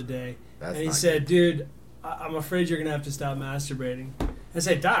doctor the other day, That's and he not said, "Dude, I'm afraid you're gonna have to stop masturbating." I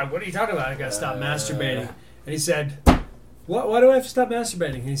said, "Doc, what are you talking about? I gotta stop masturbating." And he said, Why do I have to stop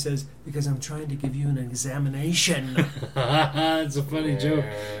masturbating? And he says, "Because I'm trying to give you an examination." It's a funny joke.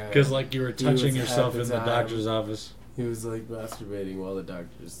 Because, like, you were He was touching yourself half in the the time. doctor's office. He was like masturbating while the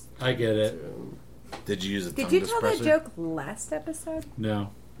doctors. I get it. Did you use a Did tongue you tell that disperser? joke last episode?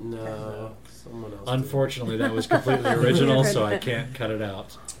 No. No, someone else. Unfortunately, that was completely original, so I can't cut it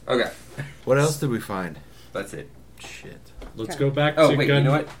out. Okay, What else did we find? that's it. Shit. Let's Okay. go back Oh, to wait, gun. you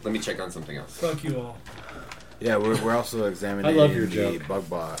know what? Let me check on something else. Fuck you all. Yeah, we're also examining I love your the joke. bug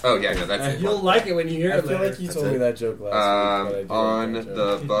bot. Oh, yeah, no, that's it. You'll like it when you hear I it feel later. like you That's told it. me that joke last week. but I do On like that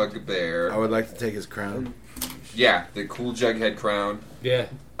the joke. bugbear. I would like to take his crown. Yeah, the cool jughead crown. Yeah.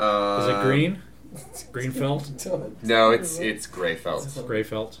 Is it green? Green felt? No, it's gray felt. Gray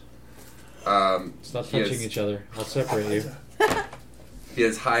felt. Stop He touching has- each other. I'll separate you. He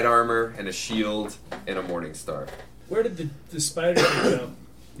has hide armor and a shield and a morning star. Where did the spider go?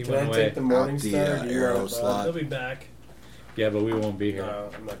 He Can went I away. take the morning Out the, star? Do you arrow want slot. They'll be back. Yeah, but we won't be here. No,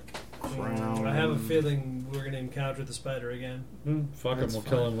 I'm not. Crown. I have a feeling we're going to encounter the spider again. Fuck him. That's We'll fine.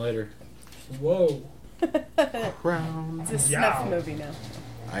 kill him later. Whoa. Crown. It's a Yeah. snuff movie now.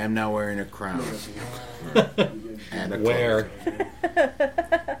 I am now wearing a crown. And a cloak. Where?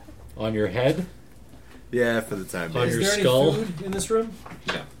 On your head? Yeah, for the time On being. Is your there skull? any food in this room?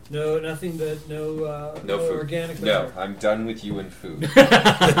 No. No, nothing but no No food. organic No, matter. I'm done with you and food.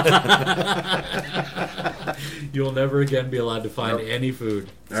 You'll never again be allowed to find Nope. any food.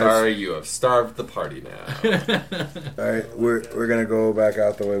 Sorry, you have starved the party now. Alright, we're gonna go back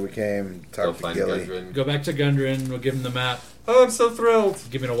out the way we came. Go Talk to find Gilly. Gudrun. Go back to Gundren. We'll give him the map. Oh, I'm so thrilled.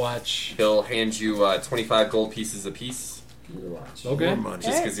 Give me a watch. He'll hand you 25 gold pieces apiece. Okay. More money.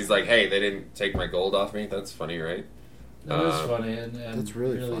 Just because he's like, hey, they didn't take my gold off me. That's funny, right? That is funny and That's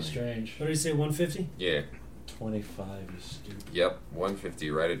really funny. strange. What did he say, 150? Yeah. 25, you stupid. Yep. 150.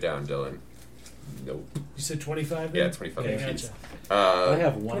 Write it down, Dylan. Nope. You said 25? Yeah, then? 25 Okay, apiece. gotcha. I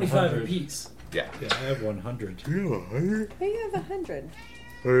have 25 100. apiece. Yeah. Yeah, I have 100. Hey, you have 100.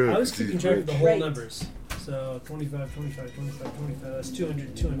 I was keeping track of the whole Right. numbers. So 25, 25, 25, 25. That's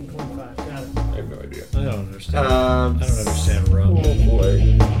 200, 225. Got it. I have no idea. I don't understand. Um, I don't understand rum. Oh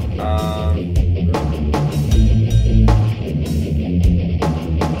boy.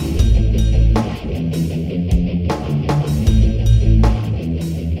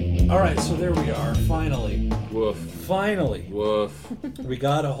 All right, so there we are. Finally. Woof. Finally. Woof. We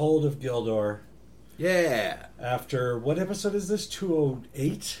got a hold of Gildor Yeah. after, what episode is this?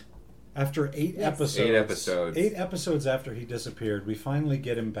 208? After 8 Yes. episodes. 8 episodes. 8 episodes after he disappeared, we finally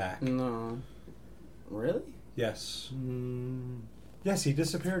get him back. No. Really? Yes. Yes, he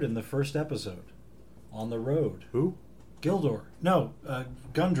disappeared in the first episode. On the road. Who? Gildor. No,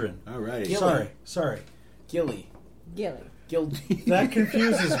 Gundren. Alrighty. Sorry. Gilly. Gilly. That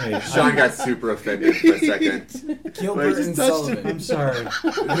confuses me. Sean got super offended for a second. Gilbert and Sullivan. I'm sorry.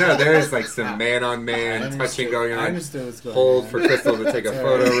 No, there is like some man-on-man touching going I on. understood what's going Hold on. for Crystal to take a It's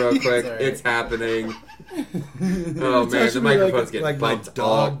photo alright. real quick. It's alright. It's happening. Oh man, the microphone's getting like my bumped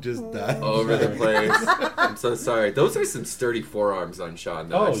dog all just died. over the place. I'm so sorry. Those are some sturdy forearms on Sean,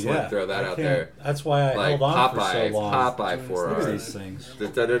 though. I Oh, just want yeah. to throw that I out can't- there. That's why I Like held on for so Popeye, long. Popeye Look at these forearms. things.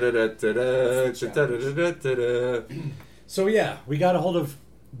 Da-da-da-da-da-da, da-da-da-da-da-da. So yeah, we got a hold of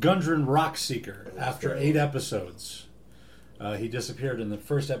Gundren Rockseeker, after 8 episodes. He disappeared in the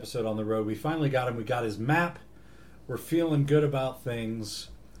first episode on the road. We finally got him. We got his map. We're feeling good about things.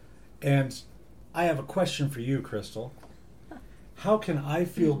 And I have a question for you, Crystal. How can I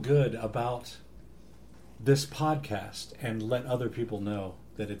feel good about this podcast and let other people know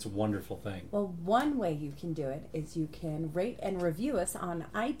that it's a wonderful thing? Well, one way you can do it is you can rate and review us on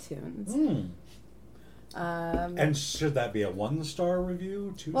iTunes. And should that be a 1-star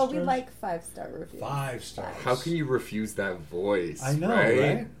review? 2 Well, stars? we like 5-star reviews. 5 stars. How can you refuse that voice? I know,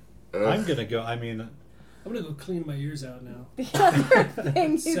 right? I'm gonna go. I mean, I'm gonna go clean my ears out now. The other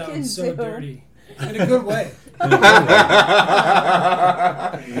thing you can Sounds so do. dirty. In a good way.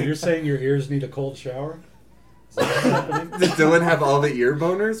 you're saying your ears need a cold shower? Is that what's happening? Does Dylan have all the ear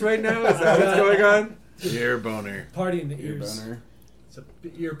boners right now? Is that what's going on? Ear boner. Party in the Ear ears. boner. It's a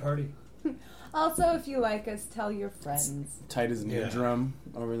ear party. Also, if you like us, tell your friends. Tight as an eardrum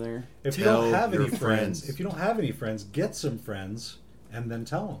over there. If you Tell don't have your any friends, friends. if you don't have any friends, get some friends and then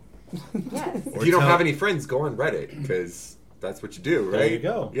tell them. Yes. If you don't have any friends, go on Reddit, because that's what you do, right? There you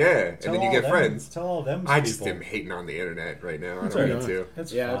go. Yeah, Tell and then you all get them- friends. Tell all them. I just people. am hating on the internet right now. I That's don't all need right. to.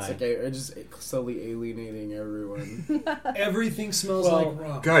 It's Yeah, fine. it's like I just slowly alienating everyone. Everything smells Well, like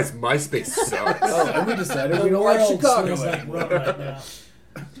rum. Guys, MySpace sucks. Oh, and we decided The we don't like world Chicago smells like anymore. rum right now.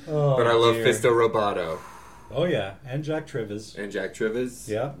 Oh, But I love dear. Fisto Roboto Oh yeah, and Jack Trivers. and Jack Trivers.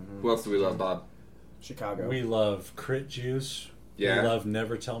 Yeah. Who else do we love, Bob? Chicago. We love Crit Juice. Yeah. We love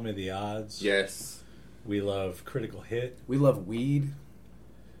Never Tell Me the Odds. Yes. We love Critical Hit. We love weed.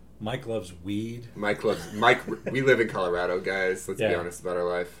 Mike loves weed. Mike loves Mike. We live in Colorado, guys. Let's be Yeah. honest about our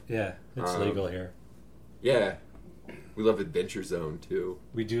life. Yeah, it's legal here. Yeah. We love Adventure Zone too.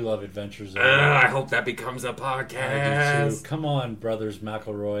 We do love Adventure Zone. I hope that becomes a I do too. podcast. Come on, brothers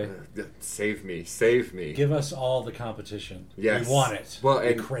McElroy. Save me, save me. Give us all the competition. Yes. We want it. Well, we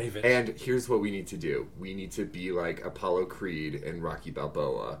and crave it. And here's what we need to do: we need to be like Apollo Creed and Rocky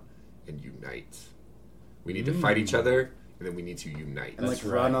Balboa, and unite. We need to fight each other, and then we need to unite. And That's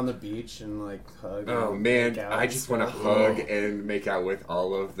like run right. on the beach and like hug. Oh and man, make out I and just want to stuff. hug and make out with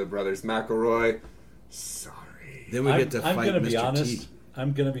all of the brothers McElroy. Sorry. Then we get to I'm fight gonna Mr. be honest. T.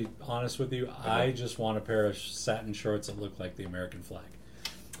 I'm gonna be honest with you. I just want a pair of satin shorts that look like the American flag.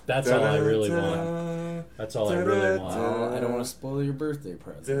 That's all I really want. That's all I really want. Oh, I don't want to spoil your birthday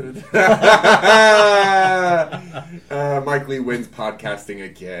present. Mike Lee wins podcasting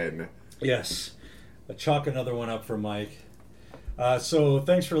again. Yes. Chalk another one up for Mike. So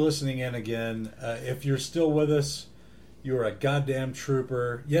thanks for listening in again. If you're still with us, you're a goddamn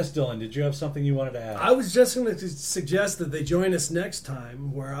trooper. Yes, Dylan, did you have something you wanted to add? I was just going to suggest that they join us next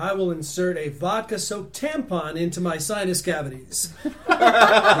time, where I will insert a vodka-soaked tampon into my sinus cavities.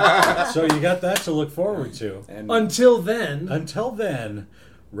 So you got that to look forward to. And Until then, Until then,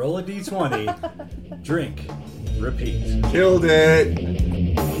 roll a d20, drink, repeat. Killed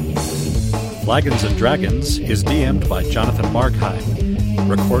it. Flagons and Dragons is DM'd by Jonathan Markheim.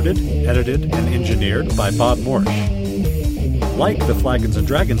 Recorded, edited, and engineered by Bob Morsch. Like the Flagons and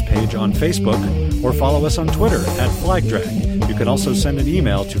Dragons page on Facebook or follow us on Twitter at FlagDrag. You can also send an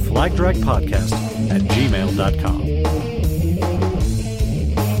email to flagdragpodcast@gmail.com.